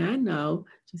next thing I know,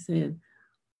 she said,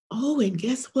 oh, and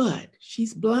guess what?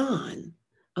 She's blonde,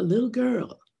 a little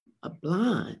girl, a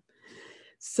blonde.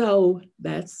 So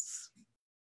that's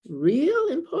real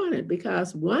important,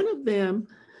 because one of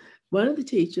the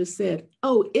teachers said,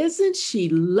 oh, isn't she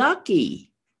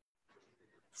lucky?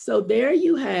 So there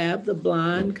you have the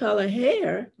blonde color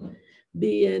hair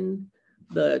being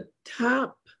the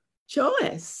top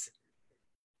choice.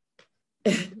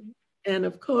 And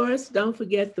of course, don't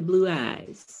forget the blue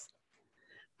eyes.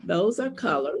 Those are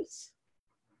colors,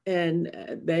 and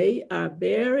they are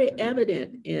very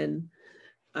evident in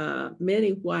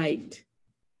many white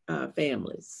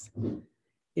families.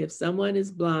 If someone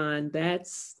is blonde,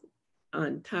 that's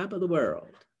on top of the world.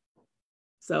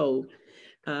 So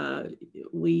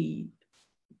we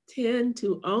tend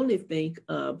to only think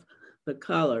of the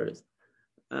colors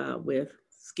with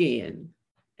skin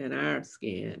and our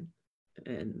skin.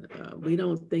 And we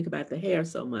don't think about the hair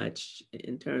so much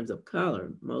in terms of color.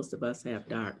 Most of us have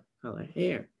dark color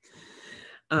hair.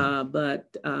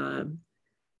 But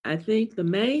I think the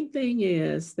main thing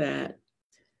is that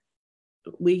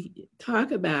we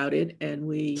talk about it and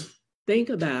we think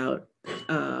about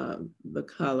the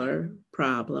color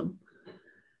problem.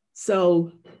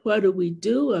 So what do we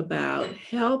do about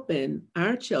helping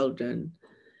our children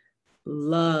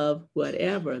love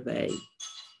whatever they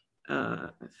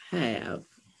have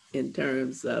in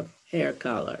terms of hair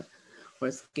color or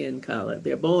skin color?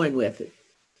 They're born with it.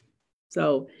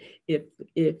 So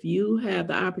if you have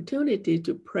the opportunity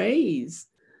to praise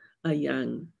a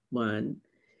young one,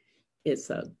 it's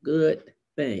a good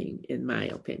thing, in my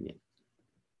opinion.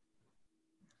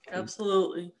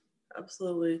 Absolutely,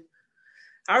 absolutely.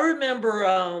 I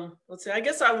remember, let's see, I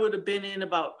guess I would have been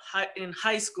in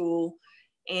high school,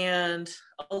 and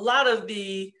a lot of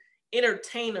the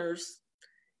entertainers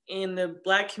in the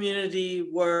Black community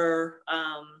were,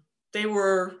 they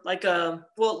were like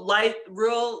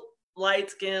real light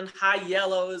skin, high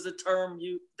yellow is a term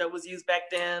that was used back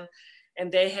then.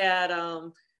 And they had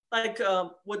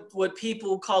what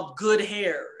people called good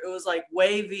hair. It was like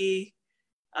wavy,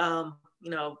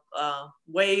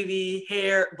 wavy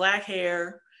hair, black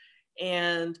hair.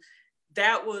 And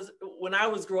that was when I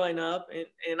was growing up.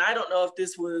 And I don't know if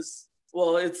this was,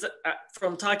 well, it's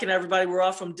from talking to everybody, we're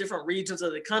all from different regions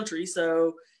of the country.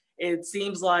 So it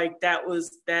seems like that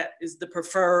is the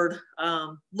preferred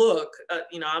look.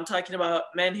 I'm talking about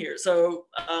men here. So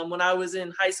when I was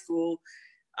in high school,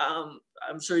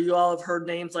 I'm sure you all have heard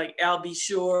names like Al B.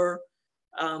 Sure,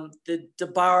 the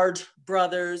DeBarge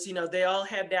brothers, they all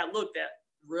had that look, that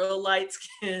real light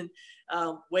skin,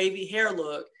 wavy hair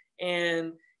look.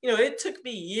 And, it took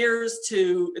me years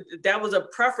that was a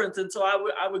preference. And so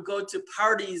I would go to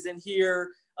parties and hear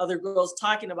other girls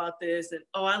talking about this, and,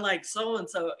 oh, I like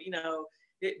so-and-so,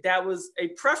 that was a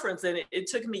preference. And it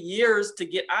took me years to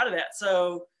get out of that.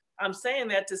 So I'm saying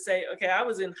that to say, okay, I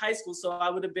was in high school, so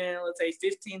I would have been, let's say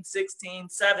 15, 16,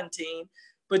 17.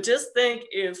 But just think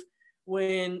if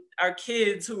when our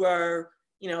kids who are,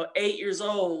 8 years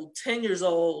old, 10 years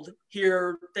old,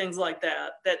 hear things like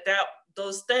that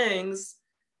those things,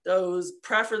 those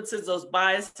preferences, those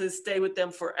biases stay with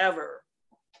them forever.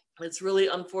 It's really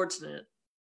unfortunate.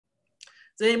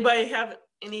 Does anybody have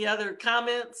any other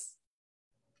comments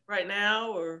right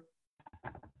now, or?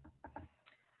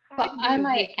 Well, I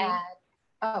might add,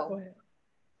 oh,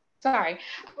 sorry.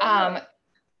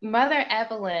 Mother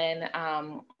Evelyn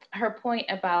her point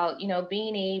about,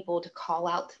 being able to call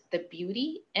out the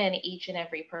beauty in each and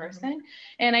every person.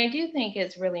 And I do think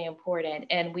it's really important.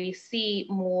 And we see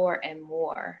more and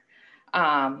more,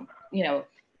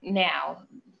 now,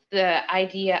 the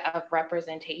idea of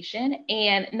representation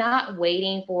and not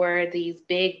waiting for these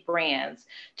big brands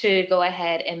to go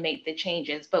ahead and make the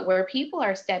changes, but where people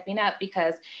are stepping up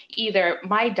because either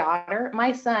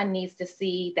my son needs to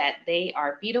see that they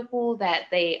are beautiful, that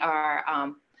they are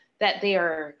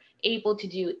able to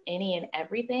do any and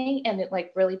everything, and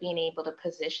like really being able to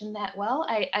position that well.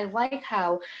 I like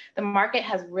how the market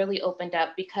has really opened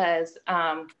up because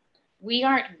we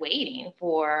aren't waiting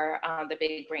for the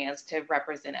big brands to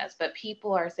represent us, but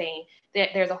people are saying that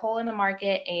there's a hole in the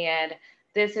market and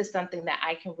this is something that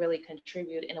I can really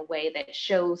contribute in a way that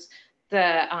shows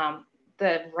the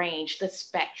range, the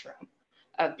spectrum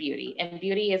of beauty. And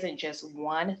beauty isn't just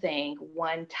one thing,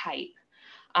 one type,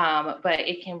 but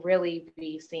it can really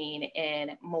be seen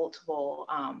in multiple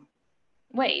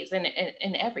ways in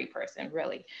every person,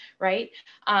 really, right?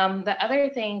 The other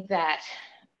thing that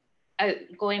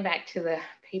going back to the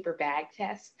paper bag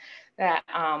test that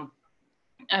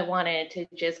I wanted to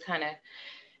just kind of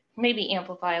maybe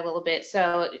amplify a little bit.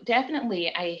 So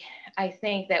definitely, I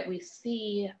think that we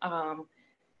see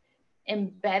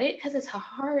embedded, because it's a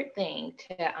hard thing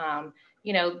to,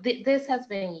 this has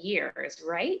been years,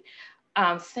 right?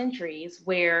 Centuries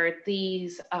where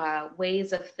these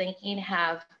ways of thinking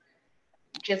have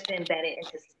just been embedded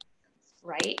into systems,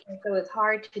 right? And so it's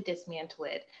hard to dismantle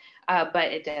it.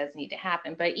 But it does need to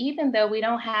happen. But even though we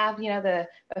don't have, the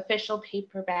official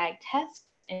paper bag test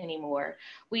anymore,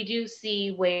 we do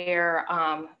see where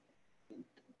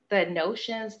the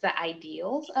notions, the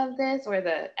ideals of this, or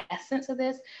the essence of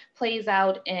this plays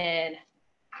out in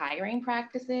hiring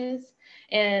practices,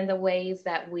 in the ways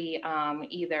that we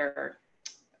either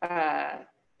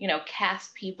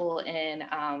cast people in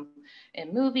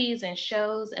movies and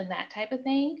shows and that type of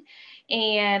thing.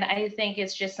 And I think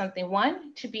it's just something,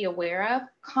 one, to be aware of,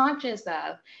 conscious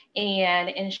of, and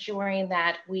ensuring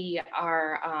that we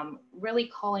are really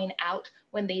calling out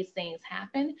when these things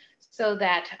happen so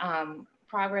that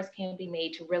progress can be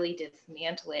made to really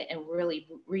dismantle it and really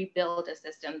rebuild a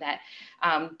system that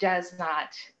does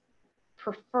not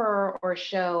prefer or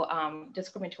show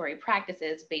discriminatory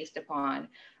practices based upon,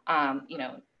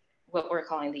 what we're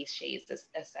calling these shades of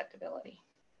acceptability.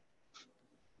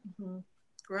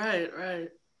 Right.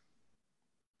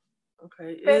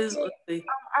 Okay. Vicki,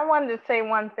 I wanted to say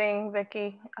one thing,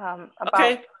 Vicki,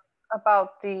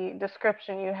 about the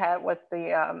description you had with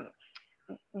the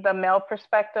male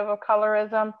perspective of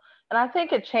colorism, and I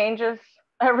think it changes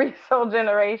every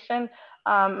generation.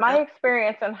 My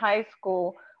experience in high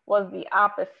school was the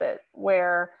opposite,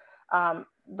 where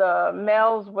the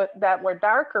males that were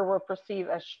darker were perceived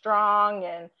as strong,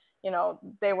 and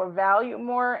they were valued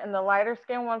more, and the lighter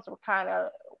skinned ones were kind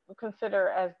of considered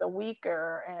as the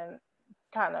weaker and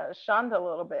kind of shunned a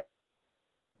little bit.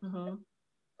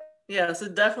 Yes,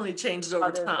 it definitely changed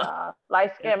over time.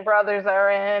 Light skinned brothers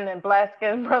are in and black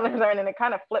skinned brothers are in, and it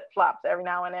kind of flip flops every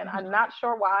now and then. I'm not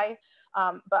sure why,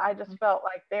 but I just felt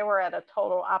like they were at a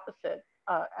total opposite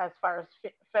as far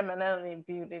as femininity,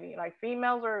 beauty. Like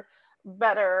females are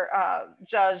better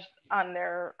judged on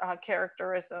their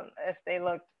characterism if they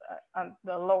looked on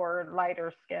the lower,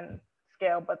 lighter skin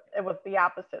scale, but it was the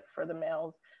opposite for the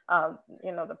males.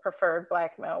 The preferred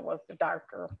black male was the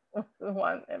darker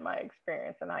one in my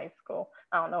experience in high school.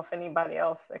 I don't know if anybody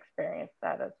else experienced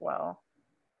that as well.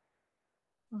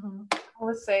 I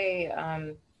would say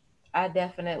I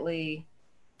definitely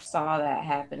saw that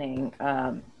happening.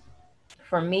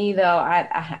 For me, though,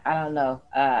 I don't know.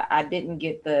 I didn't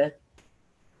get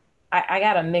I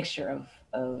got a mixture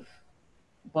of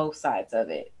both sides of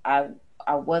it.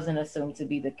 I wasn't assumed to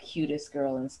be the cutest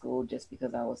girl in school just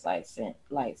because I was light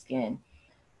skinned,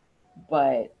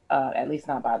 but at least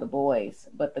not by the boys.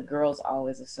 But the girls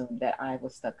always assumed that I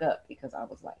was stuck up because I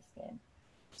was light skinned.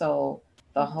 So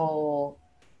the whole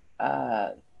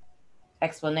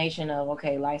explanation of,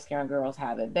 okay, light skinned girls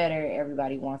have it better,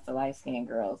 everybody wants the light skinned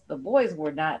girls. The boys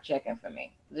were not checking for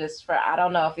me. I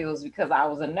don't know if it was because I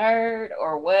was a nerd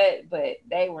or what, but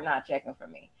they were not checking for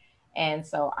me. And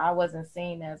so I wasn't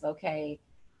seen as, okay,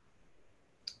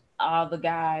 all the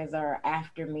guys are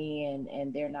after me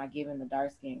and they're not giving the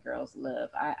dark skinned girls love.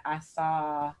 I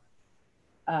saw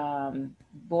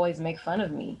boys make fun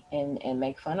of me and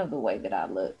make fun of the way that I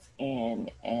looked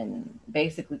and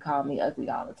basically call me ugly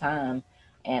all the time.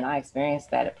 And I experienced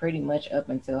that pretty much up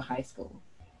until high school.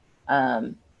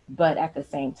 But at the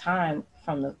same time,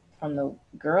 from the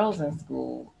girls in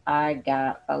school, I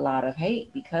got a lot of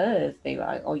hate because they were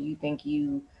like, oh, you think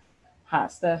you hot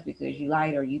stuff because you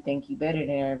light, or you think you better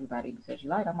than everybody because you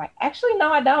light. I'm like, actually,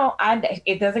 no, I don't.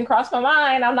 It doesn't cross my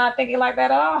mind. I'm not thinking like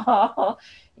that at all.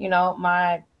 You know,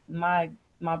 my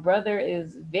brother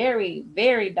is very,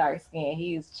 very dark skinned.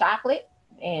 He's chocolate,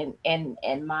 and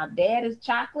my dad is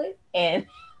chocolate, and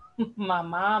my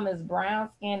mom is brown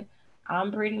skinned.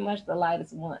 I'm pretty much the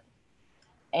lightest one.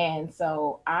 And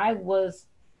so I was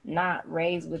not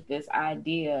raised with this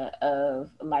idea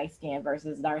of light skin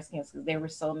versus dark skin because there were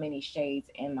so many shades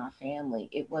in my family.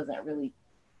 It wasn't really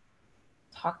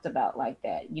talked about like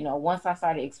that. You know, once I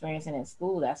started experiencing it in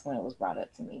school, that's when it was brought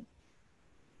up to me.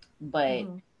 But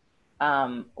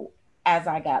um, as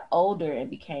I got older and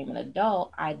became an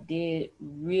adult, I did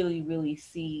really, really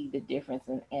see the difference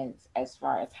in as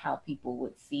far as how people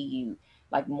would see you.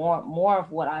 Like more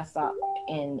of what I saw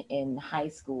in high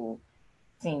school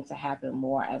seemed to happen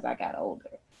more as I got older.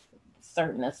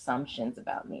 Certain assumptions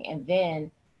about me. And then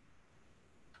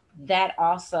that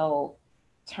also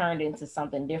turned into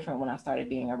something different when I started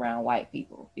being around white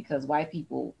people, because white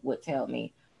people would tell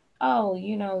me, "Oh,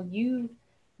 you know,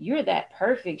 you're that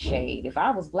perfect shade. If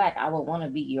I was black, I would want to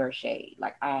be your shade."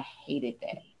 Like I hated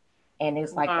that. And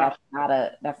it's like Wow.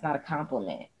 that's not a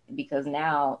compliment, because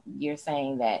now you're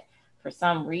saying that for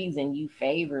some reason you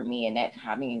favor me, and that,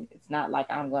 I mean, it's not like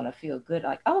I'm going to feel good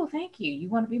like, "Oh, thank you, you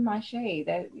want to be my shade."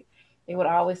 That they would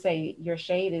always say your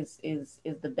shade is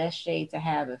the best shade to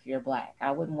have if you're black. I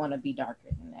wouldn't want to be darker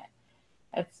than that.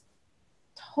 That's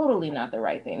totally not the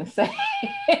right thing to say.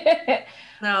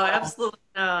 No, absolutely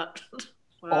not.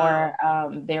 Or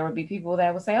Wow. there would be people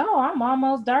that would say, "Oh, I'm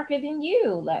almost darker than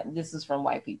you." Like, this is from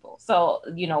white people. So,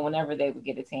 you know, whenever they would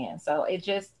get a tan. So it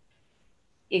just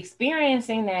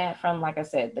experiencing that from, like I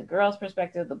said, the girl's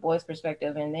perspective, the boy's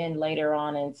perspective, and then later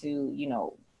on into, you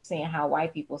know, seeing how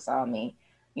white people saw me,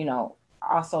 you know,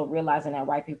 also realizing that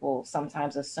white people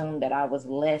sometimes assumed that I was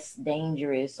less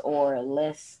dangerous or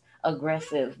less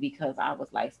aggressive because I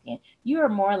was light skinned. "You're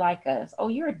more like us. Oh,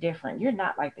 you're different. You're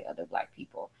not like the other black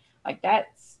people." Like,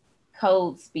 that's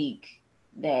code speak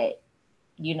that,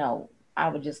 you know, I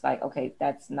would just like, okay,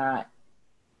 that's not,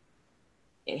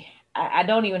 I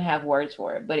don't even have words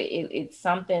for it, but it's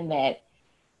something that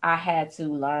I had to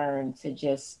learn to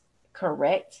just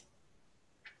correct.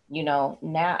 You know,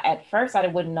 now at first I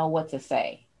wouldn't know what to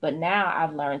say, but now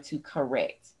I've learned to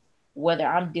correct. Whether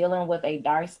I'm dealing with a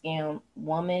dark skinned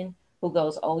woman who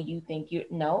goes, "Oh, you think you,"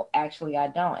 no, actually I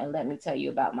don't. And let me tell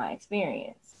you about my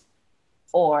experience.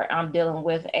 Or I'm dealing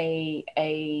with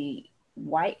a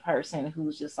white person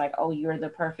who's just like, "Oh, you're the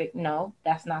perfect," no,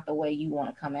 that's not the way you want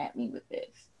to come at me with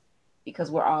this, because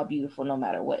we're all beautiful no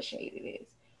matter what shade it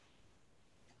is.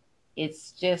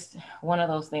 It's just one of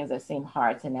those things that seem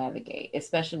hard to navigate,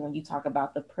 especially when you talk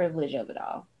about the privilege of it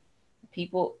all.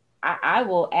 People, I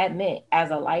will admit,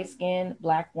 as a light skinned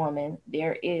black woman,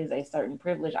 there is a certain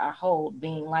privilege I hold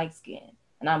being light skinned.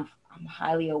 And I'm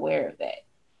highly aware of that.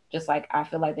 Just like I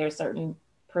feel like there are certain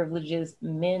privileges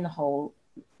men hold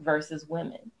versus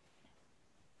women.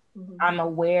 I'm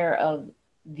aware of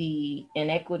the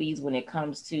inequities when it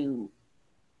comes to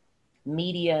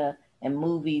media and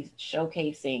movies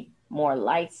showcasing more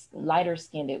lighter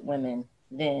skinned women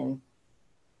than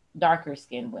darker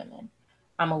skinned women.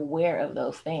 I'm aware of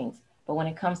those things. But when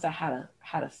it comes to how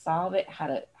to solve it, how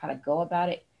to go about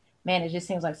it, man, it just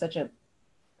seems like such a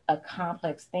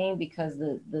complex thing because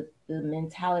the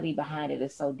mentality behind it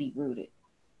is so deep rooted.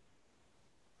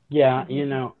 Yeah, you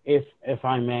know, if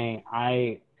I may,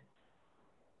 I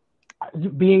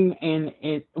being in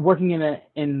it, working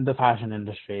in the fashion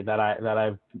industry that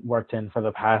I've worked in for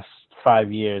the past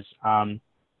 5 years.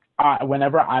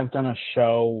 Whenever I've done a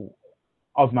show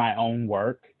of my own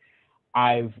work,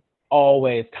 I've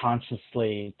always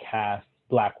consciously cast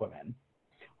Black women.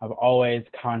 I've always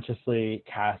consciously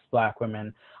cast Black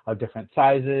women of different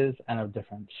sizes and of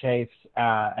different shapes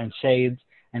and shades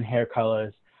and hair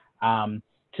colors,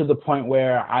 to the point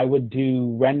where I would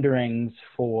do renderings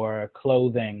for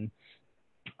clothing.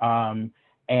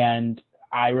 And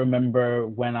I remember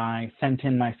when I sent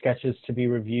in my sketches to be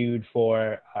reviewed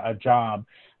for a job,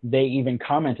 they even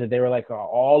commented, they were like, "Oh,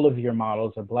 all of your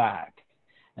models are Black."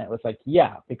 And it was like,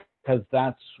 yeah, because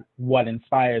that's what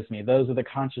inspires me. Those are the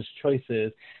conscious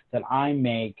choices that I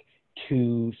make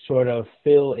to sort of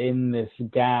fill in this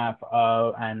gap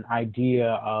of an idea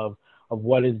of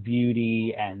what is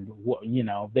beauty. And what, you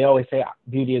know, they always say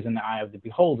beauty is in the eye of the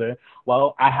beholder.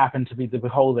 Well, I happen to be the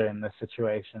beholder in this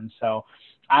situation. So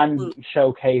I'm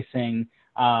showcasing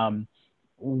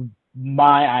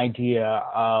my idea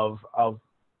of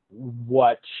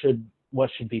what should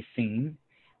be seen.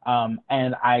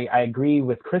 And I agree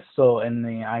with Crystal in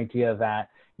the idea that,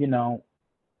 you know,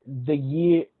 the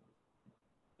year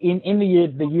in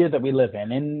the year that we live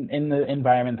in the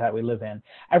environment that we live in,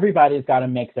 everybody's got to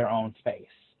make their own space.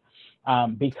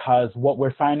 Because what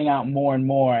we're finding out more and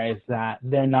more is that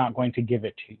they're not going to give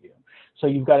it to you. So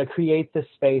you've got to create the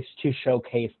space to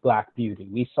showcase Black beauty.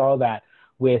 We saw that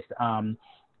with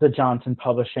the Johnson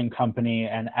Publishing Company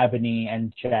and Ebony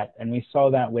and Jet, and we saw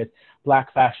that with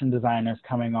Black fashion designers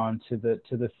coming on to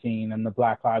the scene and the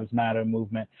Black Lives Matter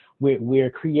movement.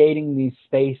 We're creating these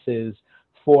spaces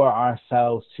for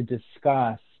ourselves to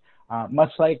discuss.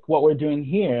 Much like what we're doing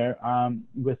here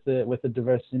with the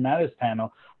Diversity Matters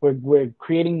panel, we're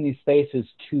creating these spaces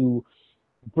to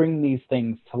bring these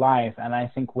things to life. And I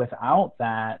think without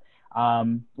that,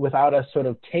 without us sort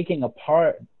of taking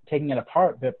it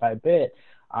apart bit by bit,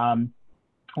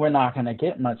 we're not going to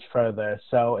get much further.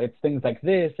 So it's things like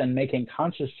this and making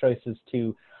conscious choices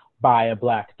to buy a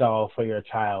Black doll for your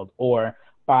child, or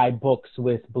buy books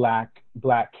with Black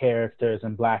characters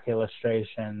and Black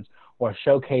illustrations, or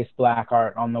showcase Black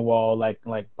art on the wall, like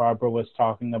Barbara was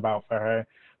talking about for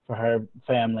her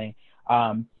family,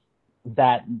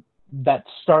 that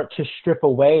start to strip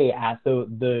away at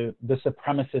the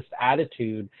supremacist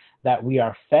attitude that we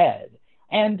are fed.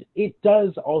 And it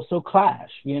does also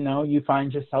clash. You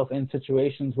find yourself in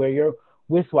situations where you're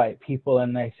with white people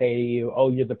and they say to you, oh,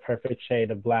 you're the perfect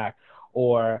shade of Black,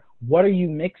 or what are you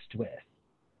mixed with?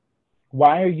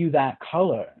 Why are you that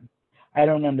color? I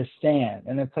don't understand.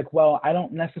 And it's like, well, I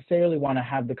don't necessarily want to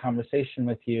have the conversation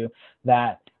with you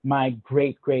that my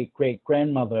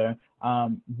great-great-great-grandmother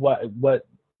what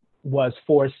was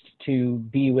forced to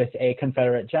be with a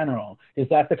Confederate general. Is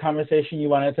that the conversation you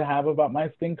wanted to have about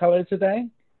my skin color today?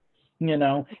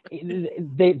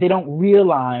 They don't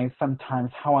realize sometimes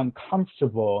how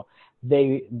uncomfortable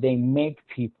they make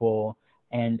people,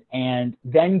 and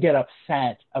then get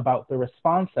upset about the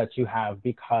response that you have,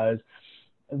 because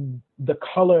the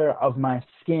color of my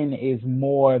skin is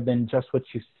more than just what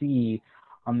you see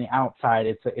on the outside.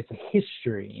 It's a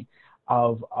history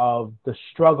of the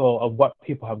struggle of what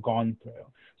people have gone through.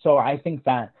 So I think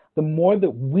that the more that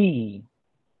we,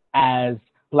 as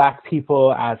Black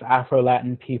people, as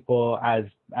Afro-Latin people, as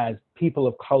people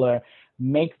of color,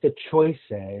 make the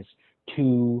choices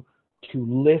to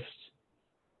lift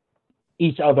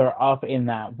each other up in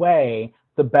that way,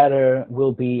 the better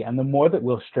we'll be, and the more that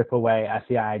we'll strip away at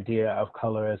the idea of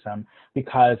colorism.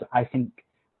 Because I think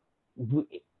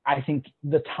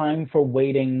the time for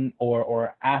waiting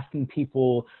or asking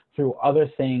people through other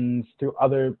things, through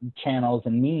other channels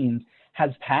and means,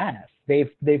 has passed.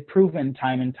 They've proven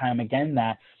time and time again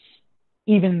that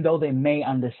even though they may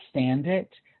understand it,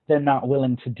 they're not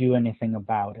willing to do anything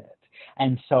about it.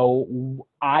 And so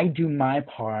I do my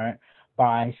part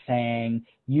by saying,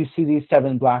 you see these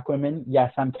 7 Black women,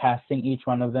 yes, I'm casting each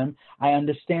one of them. I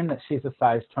understand that she's a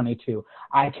size 22.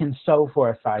 I can sew for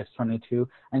a size 22,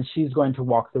 and she's going to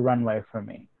walk the runway for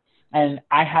me. And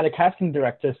I had a casting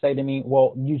director say to me,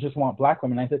 well, you just want Black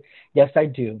women. I said, yes, I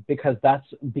do, because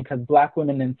Black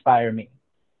women inspire me.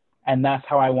 And that's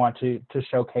how I want to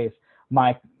showcase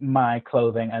my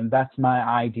clothing, and that's my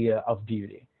idea of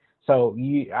beauty. So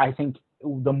I think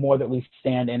the more that we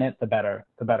stand in it, the better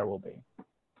we'll be.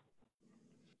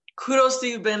 Kudos to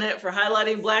you, Bennett, for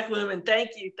highlighting Black women.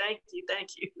 Thank you.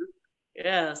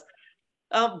 Yes.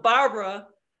 Barbara.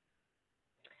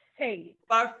 Hey.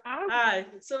 Hi.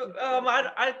 So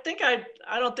I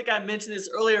don't think I mentioned this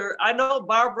earlier. I know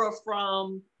Barbara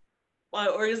from my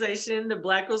organization, the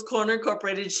Black Girls Corner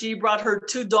Incorporated. She brought her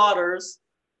 2 daughters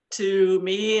to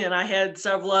me, and I had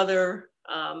several other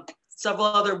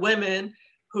women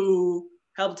who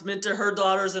helped mentor her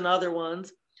daughters and other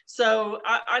ones. So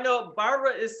I know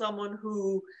Barbara is someone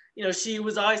who, she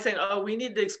was always saying, oh, we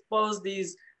need to expose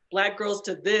these Black girls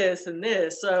to this and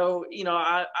this. So,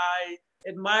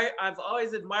 I've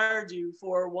always admired you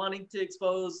for wanting to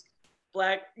expose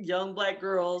young Black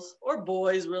girls, or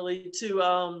boys really,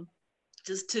 to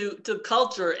just to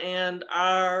culture and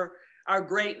our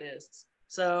greatness.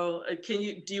 So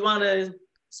do you want to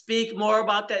speak more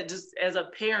about that, just as a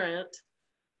parent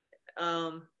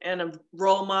and a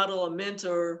role model, a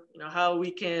mentor, how we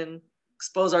can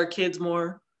expose our kids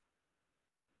more?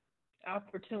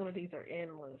 Opportunities are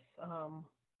endless. Can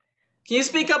you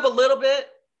speak up a little bit?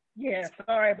 Yeah,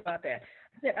 sorry about that.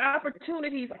 The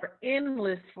opportunities are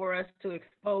endless for us to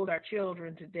expose our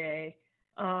children today.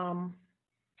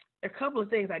 A couple of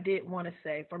things I did want to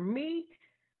say. For me,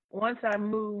 once I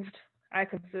moved, I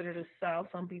consider the South.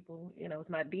 Some people, it's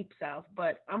not deep South,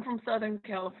 but I'm from Southern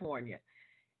California.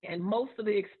 And most of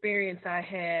the experience I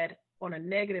had on a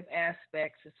negative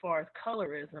aspect as far as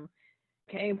colorism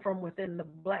came from within the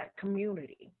Black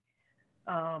community.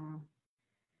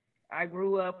 I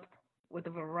grew up with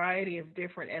a variety of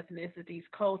different ethnicities,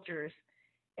 cultures,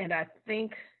 and I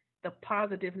think the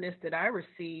positiveness that I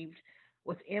received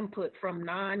was input from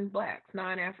non-blacks,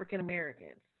 non-African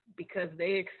Americans, because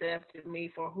they accepted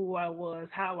me for who I was,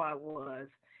 how I was,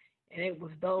 and it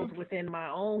was those within my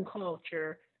own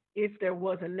culture. If there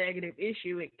was a negative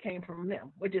issue, it came from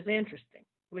them, which is interesting,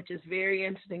 which is very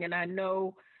interesting. And I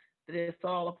know that it's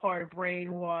all a part of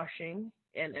brainwashing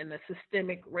and the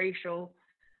systemic racial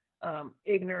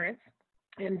ignorance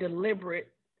and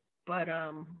deliberate, but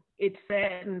it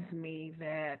saddens me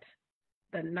that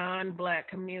the non-black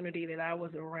community that I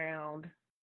was around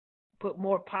put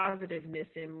more positiveness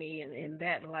in me in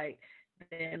that light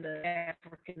than the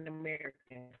African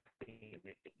American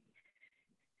community.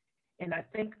 And I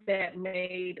think that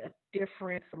made a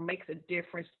difference, or makes a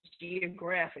difference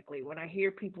geographically. When I hear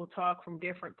people talk from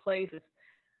different places,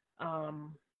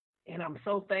 and I'm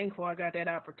so thankful I got that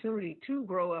opportunity to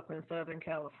grow up in Southern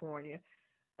California.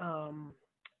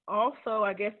 Also,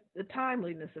 I guess the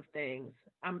timeliness of things.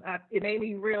 It made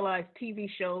me realize TV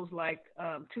shows like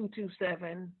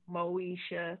 227,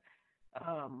 Moesha,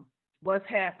 What's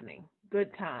Happening,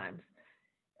 Good Times.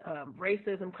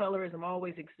 Racism, colorism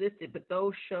always existed, but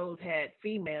those shows had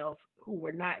females who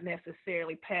were not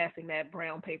necessarily passing that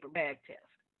brown paper bag test.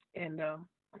 And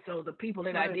so the people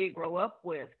that I did grow up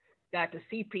with got to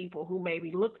see people who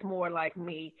maybe looked more like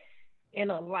me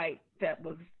in a light that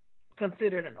was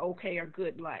considered an okay or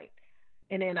good light.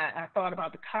 And then I thought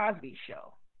about the Cosby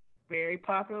Show. Very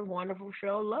popular, wonderful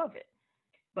show, love it.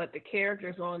 But the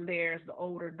characters on there is the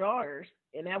older daughters,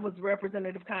 and that was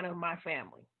representative kind of my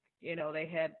family. You know, they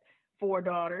had 4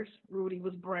 daughters. Rudy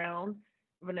was brown,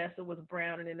 Vanessa was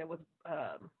brown, and then there was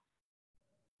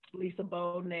Lisa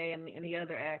Bonet and the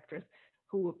other actress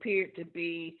who appeared to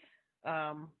be,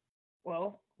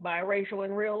 biracial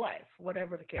in real life,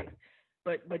 whatever the case.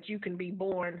 But you can be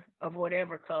born of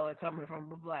whatever color coming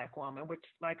from a black woman, which,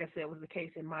 like I said, was the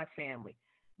case in my family.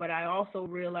 But I also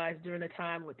realized during the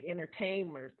time with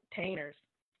entertainers,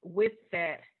 with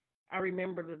that, I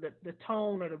remember the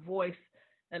tone or the voice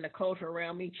and the culture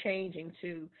around me changing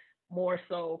to more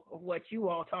so of what you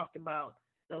all talked about.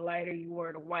 The lighter you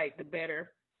were, the white, the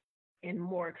better and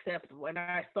more acceptable. And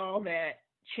I saw that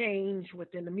change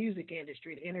within the music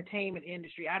industry, the entertainment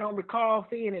industry. I don't recall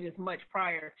seeing it as much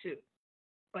prior to.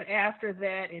 But after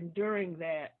that and during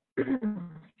that,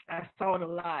 I saw it a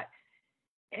lot.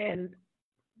 And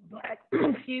black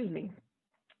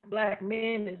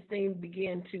men, it seemed,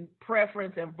 begin to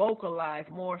preference and vocalize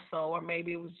more so, or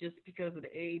maybe it was just because of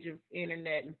the age of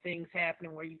internet and things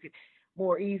happening where you could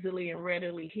more easily and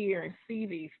readily hear and see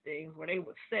these things, where they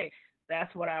would say,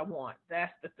 that's what I want,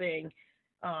 that's the thing.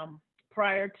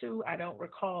 Prior to, I don't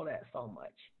recall that so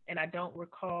much. And I don't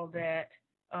recall that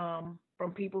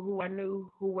from people who I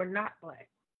knew who were not black.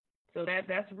 So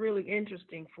that's really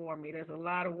interesting for me. There's a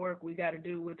lot of work we got to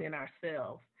do within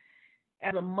ourselves.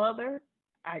 As a mother,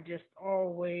 I just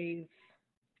always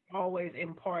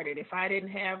imparted. If I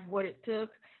didn't have what it took,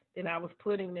 then I was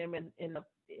putting them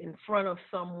in front of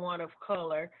someone of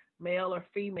color, male or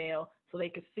female, so they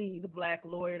could see the black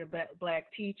lawyer, the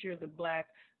black teacher, the black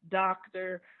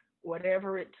doctor,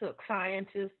 whatever it took,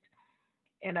 scientist.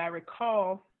 And I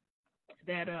recall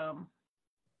that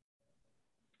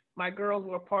my girls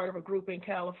were part of a group in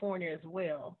California as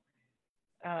well,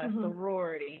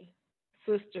 sorority,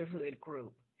 sisterhood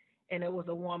group. And it was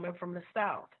a woman from the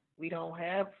South. We don't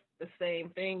have the same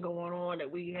thing going on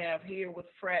that we have here with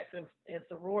frats and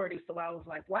sorority. So I was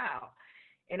like, wow.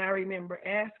 And I remember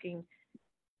asking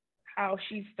how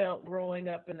she felt growing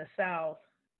up in the South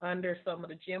under some of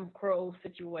the Jim Crow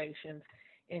situations.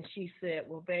 And she said,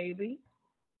 well, baby,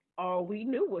 all we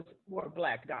knew were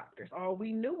black doctors. All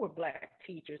we knew were black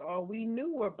teachers. All we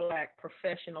knew were black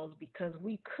professionals, because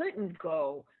we couldn't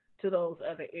go to those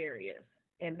other areas.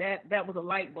 And that was a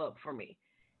light bulb for me.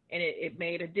 And it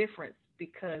made a difference,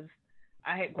 because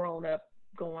I had grown up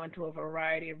going to a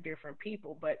variety of different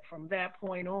people. But from that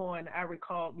point on, I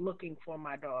recalled looking for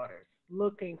my daughters,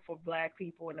 looking for black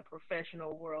people in the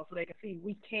professional world so they can see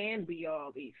we can be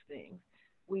all these things.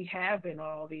 We have been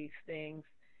all these things.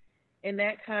 And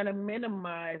that kind of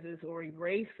minimizes or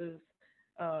erases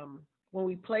when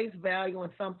we place value in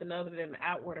something other than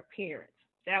outward appearance.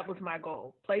 That was my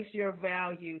goal. Place your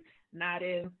value not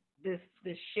in this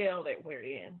shell that we're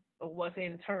in, but what's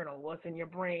internal, what's in your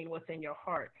brain, what's in your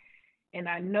heart. And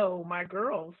I know my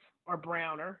girls are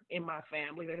browner in my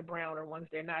family. They're the browner ones.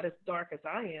 They're not as dark as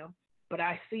I am, but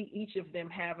I see each of them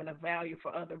having a value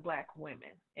for other black women.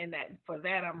 And for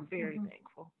that, I'm very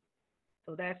thankful.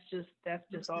 So that's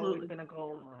just always been a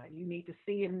goal of mine. You need to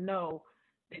see and know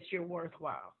that you're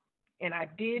worthwhile. And I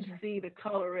did see the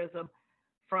colorism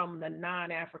from the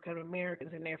non-African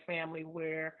Americans in their family,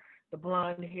 where the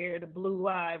blonde hair, the blue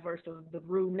eye versus the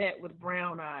brunette with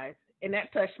brown eyes. And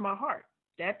that touched my heart.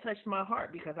 That touched my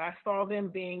heart because I saw them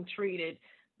being treated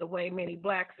the way many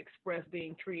blacks express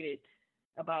being treated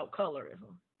about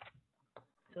colorism.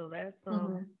 So that's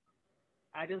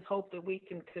I just hope that we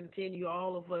can continue,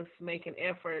 all of us, make an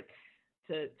effort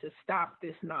to stop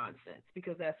this nonsense,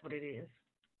 because that's what it is.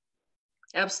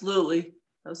 Absolutely.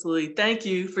 Absolutely. Thank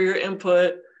you for your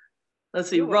input. Let's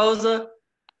see, Rosa.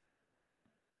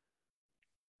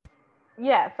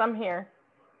 Yes, I'm here.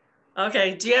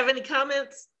 Okay. Do you have any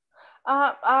comments?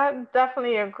 I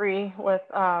definitely agree with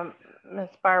Miss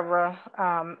Barbara.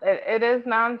 It is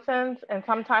nonsense, and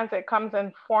sometimes it comes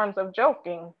in forms of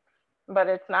joking, but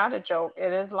it's not a joke.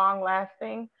 It is long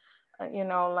lasting.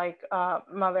 Like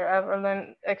Mother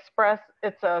Evelyn expressed,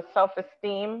 it's a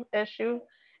self-esteem issue,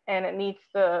 and it needs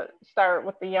to start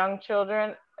with the young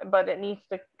children, but it needs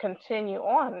to continue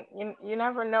on. You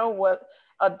never know what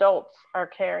adults are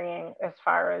carrying as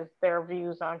far as their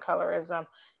views on colorism,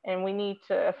 and we need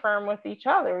to affirm with each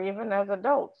other, even as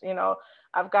adults.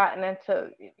 I've gotten into,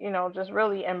 just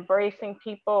really embracing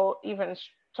people, even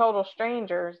total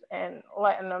strangers, and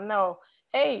letting them know,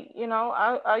 hey,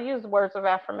 I'll use words of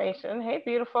affirmation. Hey,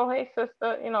 beautiful. Hey,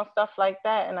 sister, stuff like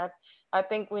that. And I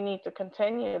think we need to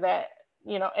continue that,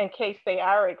 in case they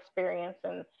are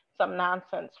experiencing some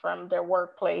nonsense from their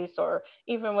workplace or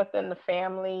even within the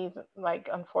families, like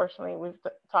unfortunately we've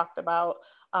talked about.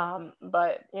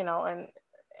 But,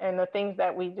 and the things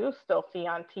that we do still see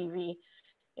on TV,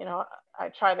 I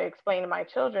try to explain to my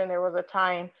children, there was a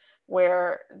time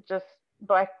where just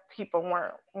Black people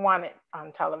weren't wanted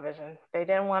on television. They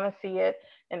didn't want to see it,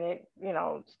 and it,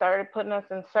 started putting us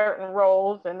in certain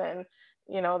roles, and then,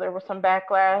 there was some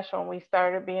backlash when we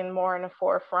started being more in the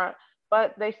forefront.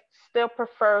 But they still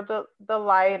prefer the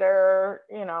lighter,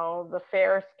 the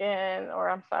fair skin, or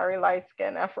I'm sorry, light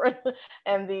skin effort,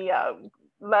 and the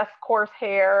less coarse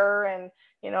hair, and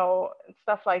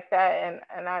stuff like that.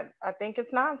 And I think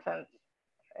it's nonsense.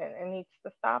 It needs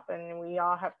to stop, and we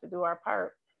all have to do our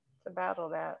part to battle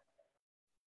that.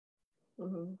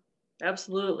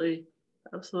 Absolutely.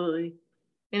 Absolutely.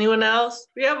 Anyone else?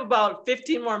 We have about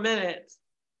 15 more minutes.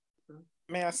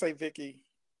 May I say, Vicki?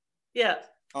 Yeah.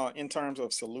 In terms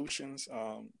of solutions,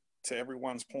 to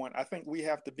everyone's point, I think we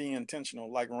have to be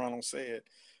intentional. Like Ronald said,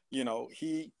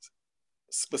 he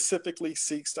specifically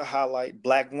seeks to highlight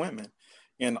Black women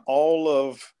in all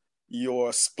of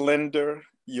your splendor,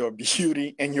 your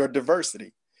beauty, and your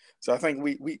diversity. So I think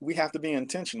we have to be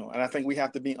intentional, and I think we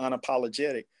have to be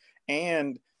unapologetic.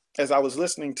 And as I was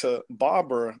listening to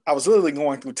Barbara, I was literally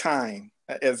going through time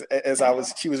as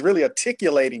she was really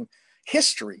articulating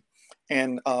history.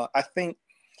 And I think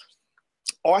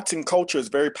arts and culture is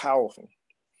very powerful,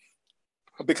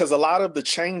 because a lot of the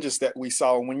changes that we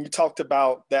saw when you talked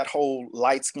about that whole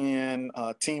light skin,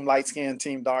 team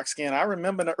dark skin, I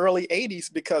remember in the early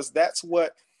 80s, because that's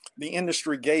what the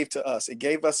industry gave to us. It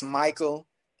gave us Michael,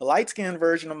 the light-skinned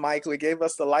version of Michael. It gave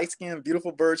us the light-skinned,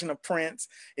 beautiful version of Prince.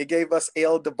 It gave us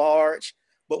Elle DeBarge.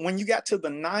 But when you got to the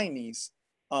 90s,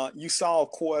 you saw,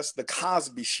 of course, the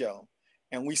Cosby Show.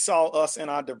 And we saw us in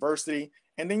our diversity.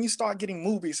 And then you start getting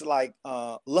movies like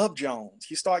Love Jones.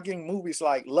 You start getting movies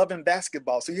like Love and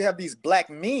Basketball. So you have these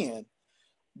Black men,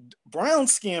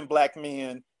 brown-skinned Black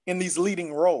men, in these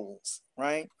leading roles,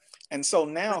 right? And so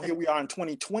now here we are in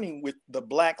 2020 with the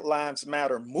Black Lives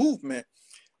Matter movement.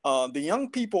 The young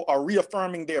people are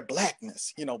reaffirming their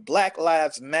Blackness, Black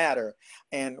Lives Matter,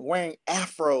 and wearing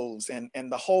afros,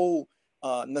 and the whole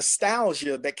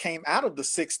nostalgia that came out of the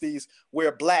 60s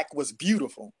where Black was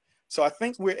beautiful. So I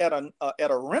think we're at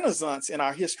a renaissance in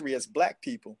our history as Black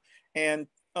people. And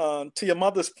to your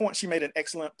mother's point, she made an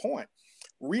excellent point,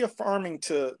 reaffirming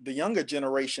to the younger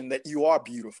generation that you are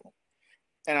beautiful.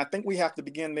 And I think we have to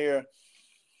begin there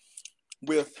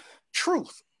with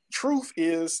truth. Truth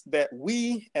is that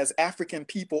we as African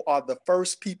people are the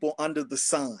first people under the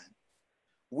sun.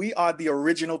 We are the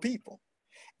original people.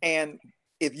 And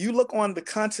if you look on the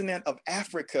continent of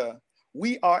Africa,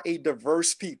 we are a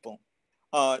diverse people.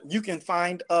 You can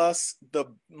find us the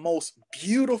most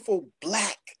beautiful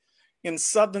Black in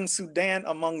Southern Sudan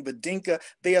among the Dinka.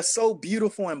 They are so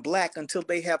beautiful and Black until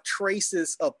they have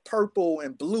traces of purple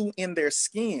and blue in their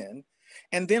skin.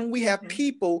 And then we have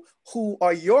people who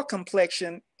are your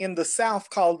complexion in the South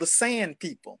called the sand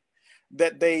people,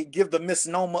 that they give the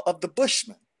misnomer of the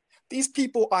Bushmen. These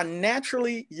people are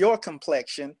naturally your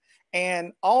complexion,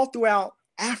 and all throughout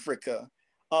Africa,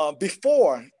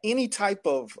 before any type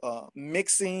of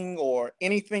mixing or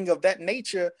anything of that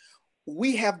nature,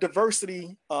 we have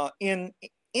diversity in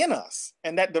within us.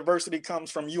 And that diversity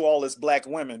comes from you all as Black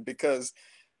women, because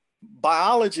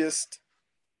biologists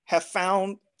have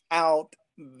found out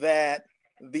that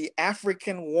the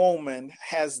African woman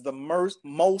has the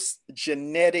most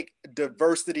genetic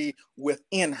diversity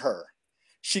within her.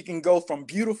 She can go from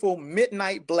beautiful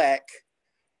midnight black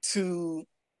to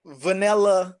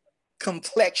vanilla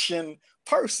complexion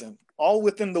person, all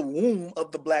within the womb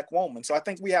of the Black woman. So I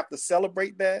think we have to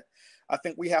celebrate that. I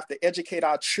think we have to educate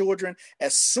our children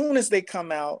as soon as they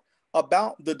come out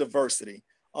about the diversity.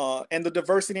 And the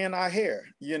diversity in our hair.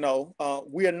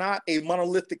 We are not a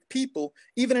monolithic people,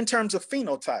 even in terms of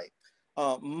phenotype.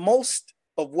 Most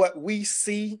of what we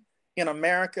see in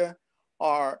America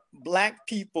are Black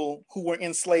people who were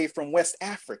enslaved from West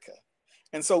Africa.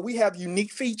 And so we have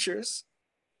unique features.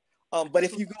 But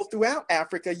if you go throughout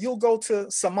Africa, you'll go to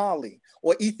Somali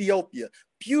or Ethiopia,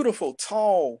 beautiful,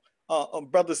 tall,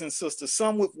 brothers and sisters,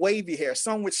 some with wavy hair,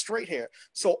 some with straight hair.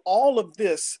 So all of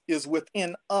this is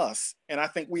within us. And I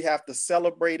think we have to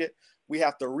celebrate it. We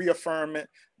have to reaffirm it,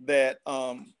 that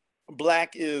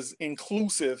Black is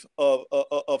inclusive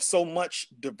of so much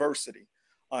diversity.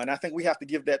 And I think we have to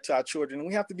give that to our children. And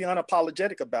we have to be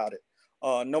unapologetic about it,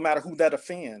 no matter who that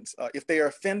offends. If they are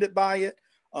offended by it,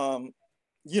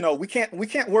 we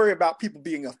can't worry about people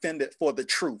being offended for the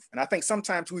truth. And I think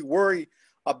sometimes we worry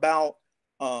about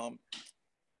and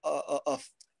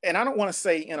I don't want to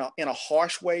say in a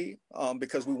harsh way,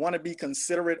 because we want to be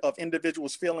considerate of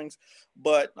individuals' feelings.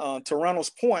 But to Ronald's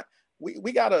point,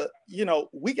 we gotta be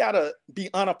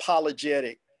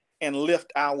unapologetic and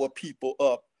lift our people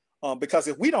up, because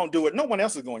if we don't do it, no one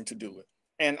else is going to do it.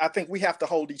 And I think we have to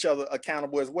hold each other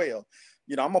accountable as well.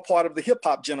 I'm a part of the hip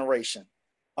hop generation,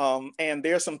 and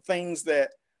there's some things that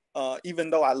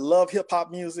even though I love hip hop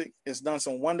music, it's done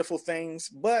some wonderful things,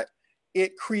 but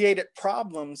it created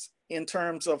problems in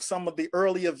terms of some of the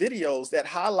earlier videos that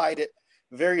highlighted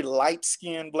very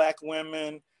light-skinned Black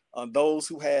women, those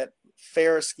who had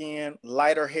fair skin,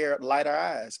 lighter hair, lighter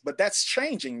eyes. But that's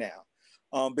changing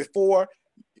now. Before,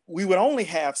 we would only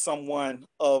have someone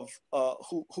of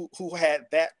who had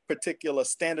that particular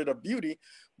standard of beauty,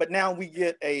 but now we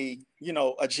get a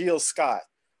Jill Scott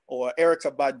or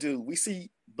Erykah Badu. We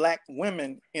see Black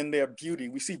women in their beauty.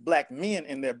 We see Black men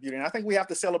in their beauty. And I think we have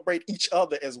to celebrate each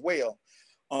other as well.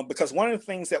 Because one of the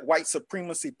things that white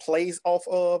supremacy plays off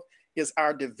of is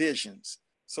our divisions.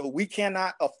 So we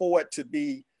cannot afford to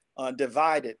be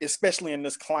divided, especially in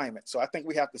this climate. So I think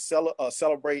we have to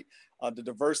celebrate the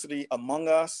diversity among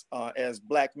us as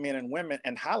Black men and women,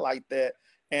 and highlight that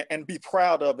and be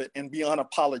proud of it and be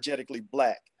unapologetically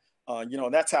Black.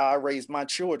 That's how I raise my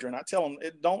children. I tell them,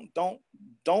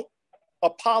 don't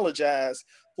apologize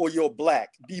for your Black.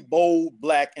 Be bold,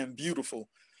 Black, and beautiful.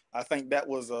 I think that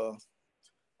was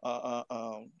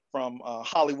from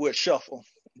Hollywood Shuffle,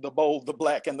 the bold, the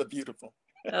Black, and the beautiful.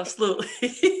 Absolutely.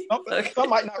 Some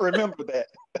might not remember that.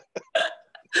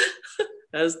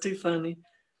 That's too funny.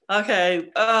 Okay,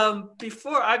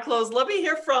 before I close, let me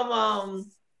hear from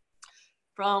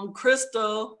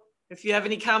Crystal, if you have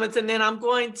any comments, and then I'm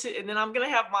going to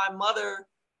have my mother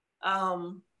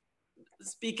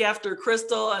speak after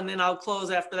Crystal, and then I'll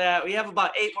close after that. We have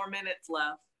about 8 more minutes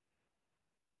left.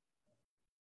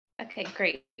 Okay,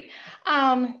 great.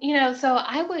 So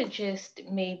I would just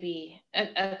maybe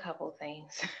a couple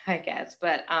things, I guess,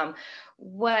 but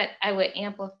what I would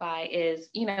amplify is,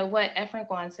 what Efren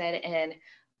Guan said and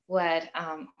what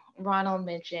Ronald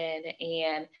mentioned,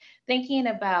 and thinking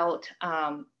about,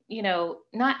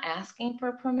 not asking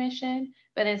for permission,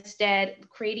 but instead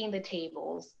creating the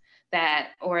tables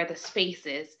or the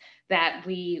spaces that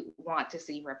we want to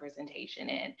see representation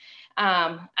in.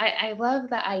 I love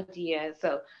the idea.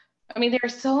 So, there are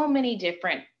so many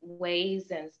different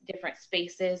ways and different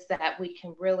spaces that we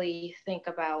can really think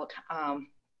about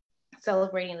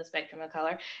celebrating the spectrum of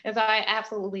color. And so I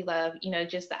absolutely love,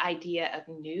 just the idea of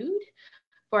nude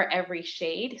for every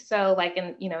shade. So like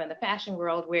in the fashion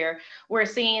world, where we're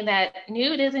seeing that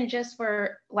nude isn't just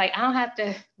for, like, I don't have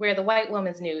to wear the white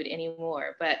woman's nude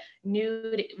anymore, but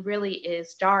nude really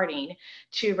is starting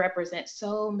to represent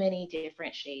so many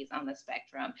different shades on the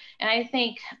spectrum. And I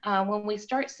think when we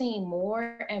start seeing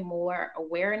more and more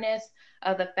awareness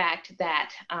of the fact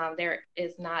that there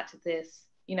is not this,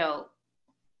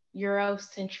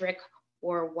 Eurocentric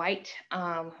or white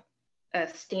a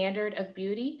standard of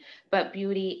beauty, but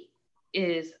beauty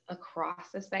is across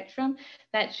the spectrum,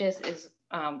 that just is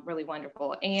really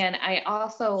wonderful. And I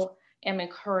also am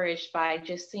encouraged by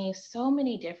just seeing so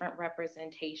many different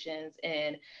representations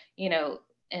in,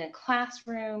 in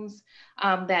classrooms,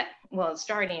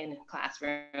 starting in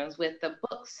classrooms with the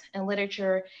books and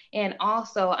literature. And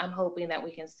also I'm hoping that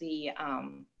we can see,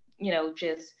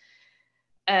 just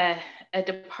a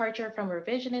departure from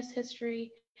revisionist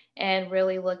history and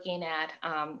really looking at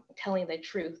telling the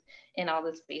truth in all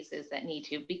the spaces that need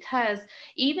to. Because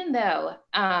even though,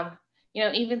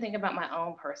 even think about my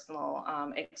own personal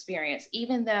experience,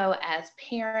 even though as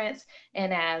parents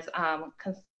and as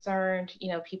concerned,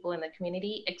 people in the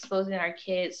community, exposing our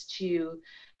kids to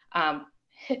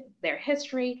their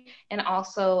history and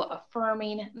also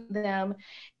affirming them,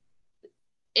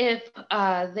 if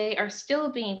they are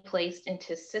still being placed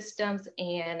into systems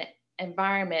and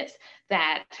environments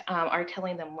that are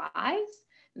telling them lies,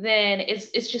 then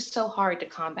it's just so hard to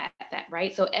combat that,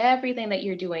 right? So everything that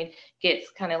you're doing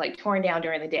gets kind of like torn down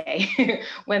during the day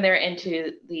when they're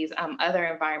into these other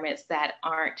environments that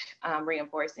aren't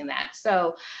reinforcing that.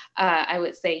 So I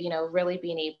would say, really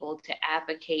being able to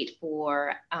advocate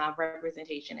for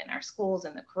representation in our schools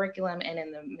and the curriculum and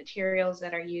in the materials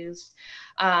that are used,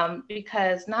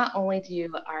 because not only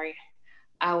do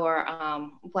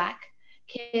our Black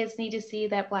kids need to see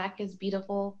that Black is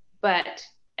beautiful, but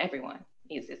everyone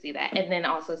needs to see that. And then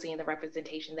also seeing the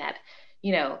representation that,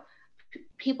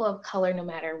 people of color, no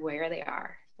matter where they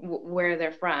are, where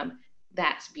they're from,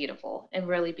 that's beautiful. And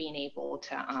really being able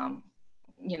to,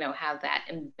 have that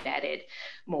embedded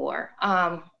more.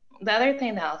 The other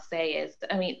thing that I'll say is,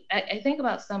 I think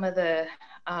about some of the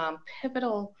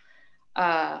pivotal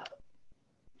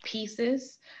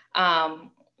pieces,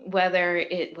 whether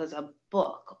it was a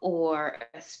book or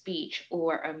a speech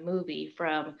or a movie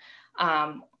from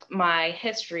my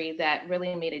history that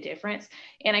really made a difference.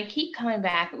 And I keep coming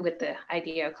back with the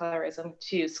idea of colorism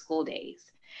to school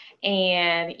days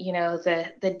and,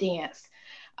 the dance.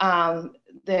 I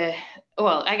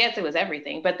guess it was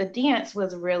everything, but the dance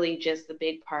was really just the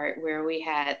big part where we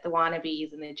had the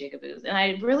wannabes and the jigaboos. And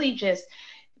I really just,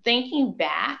 thinking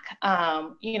back,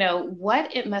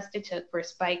 what it must have took for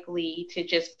Spike Lee to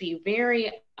just be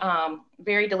very,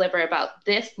 very deliberate about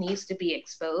this needs to be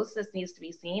exposed, this needs to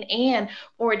be seen, and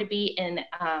for it to be in,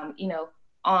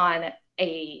 on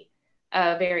a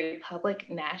very public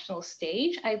national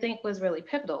stage, I think was really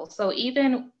pivotal. So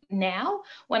even now,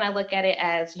 when I look at it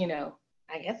as,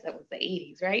 I guess that was the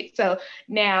 80s, right? So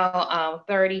now,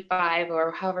 35 or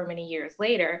however many years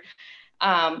later,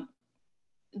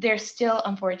 there's still,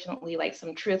 unfortunately, like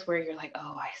some truth where you're like,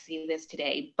 oh, I see this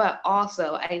today. But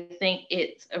also, I think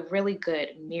it's a really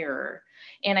good mirror.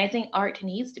 And I think art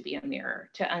needs to be a mirror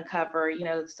to uncover,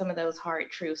 some of those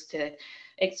hard truths, to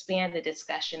expand the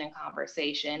discussion and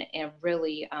conversation and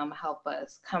really help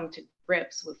us come to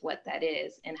grips with what that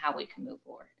is and how we can move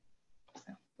forward.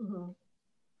 So.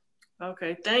 Mm-hmm.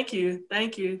 Okay, thank you.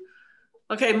 Thank you.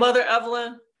 Okay, Mother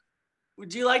Evelyn,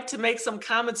 would you like to make some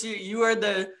comments? You are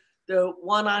the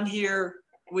one on here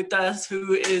with us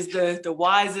who is the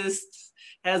wisest,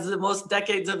 has the most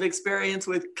decades of experience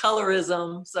with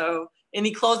colorism. So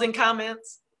any closing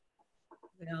comments?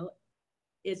 Well,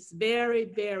 it's very,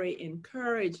 very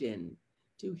encouraging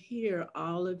to hear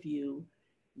all of you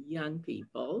young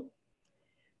people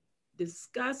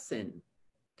discussing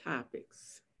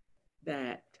topics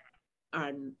that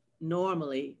are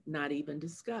normally not even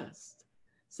discussed.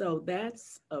 So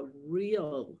that's a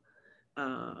real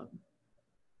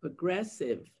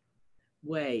progressive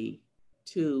way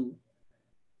to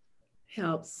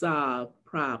help solve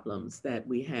problems that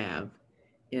we have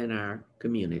in our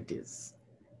communities,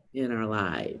 in our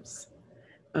lives.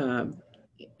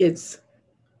 It's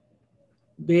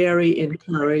very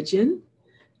encouraging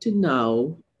to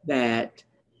know that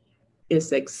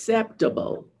it's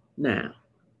acceptable now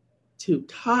to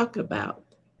talk about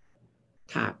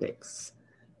topics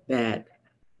that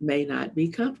may not be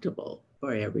comfortable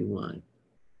for everyone.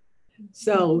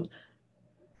 So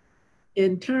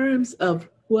in terms of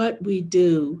what we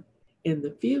do in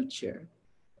the future,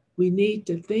 we need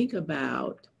to think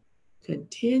about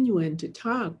continuing to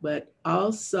talk, but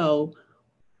also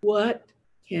what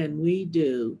can we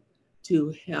do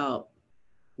to help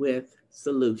with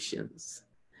solutions?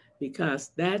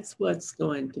 Because that's what's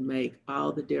going to make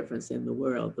all the difference in the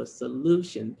world, the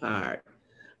solution part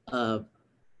of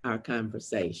our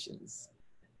conversations.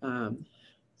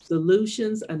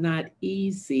 Solutions are not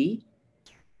easy,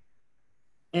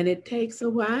 and it takes a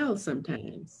while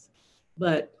sometimes,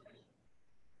 but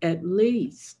at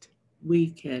least we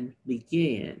can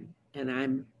begin. And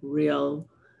I'm real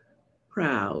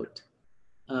proud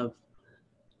of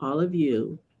all of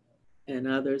you and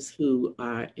others who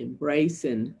are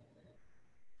embracing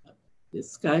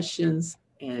discussions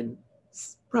and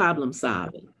problem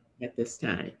solving at this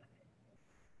time.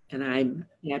 And I'm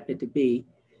happy to be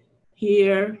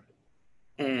here.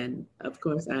 And of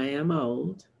course, I am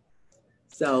old.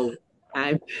 So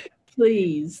I'm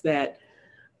pleased that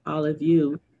all of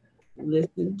you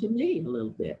listen to me a little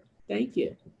bit. Thank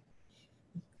you.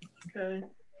 Okay.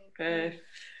 Okay.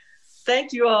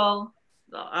 Thank you all.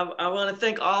 I want to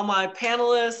thank all my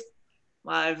panelists,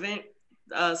 my event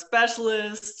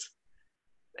specialists,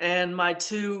 and my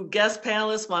two guest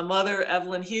panelists, my mother,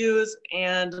 Evelyn Hughes,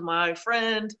 and my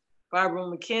friend, Barbara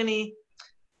McKinney.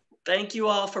 Thank you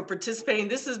all for participating.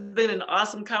 This has been an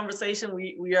awesome conversation.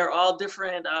 We are all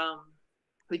different.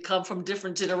 We come from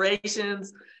different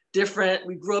generations,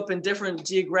 we grew up in different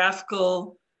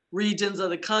geographical regions of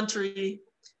the country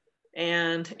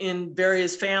and in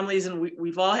various families, and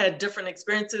we've all had different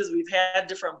experiences. We've had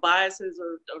different biases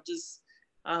or just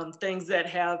things that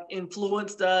have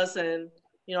influenced us. And,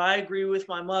 you know, I agree with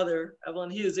my mother, Evelyn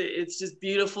Hughes. It's just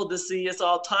beautiful to see us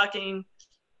all talking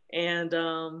and,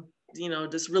 you know,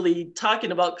 just really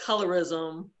talking about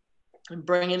colorism and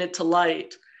bringing it to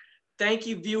light. Thank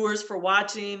you, viewers, for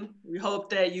watching. We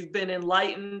hope that you've been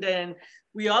enlightened, and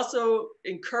we also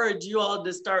encourage you all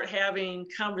to start having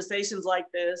conversations like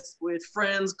this with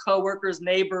friends, coworkers,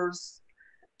 neighbors,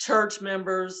 church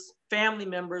members, family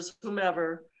members,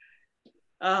 whomever.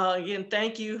 Again,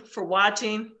 thank you for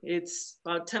watching. It's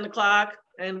about 10 o'clock,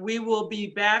 and we will be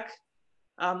back.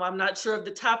 I'm not sure of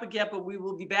the topic yet, but we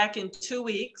will be back in 2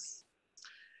 weeks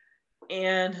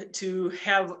and to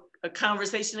have a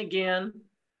conversation again.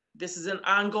 This is an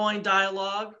ongoing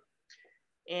dialogue,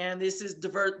 and you've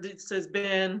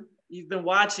been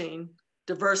watching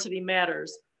Diversity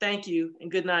Matters. Thank you and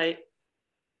good night.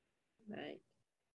 Right.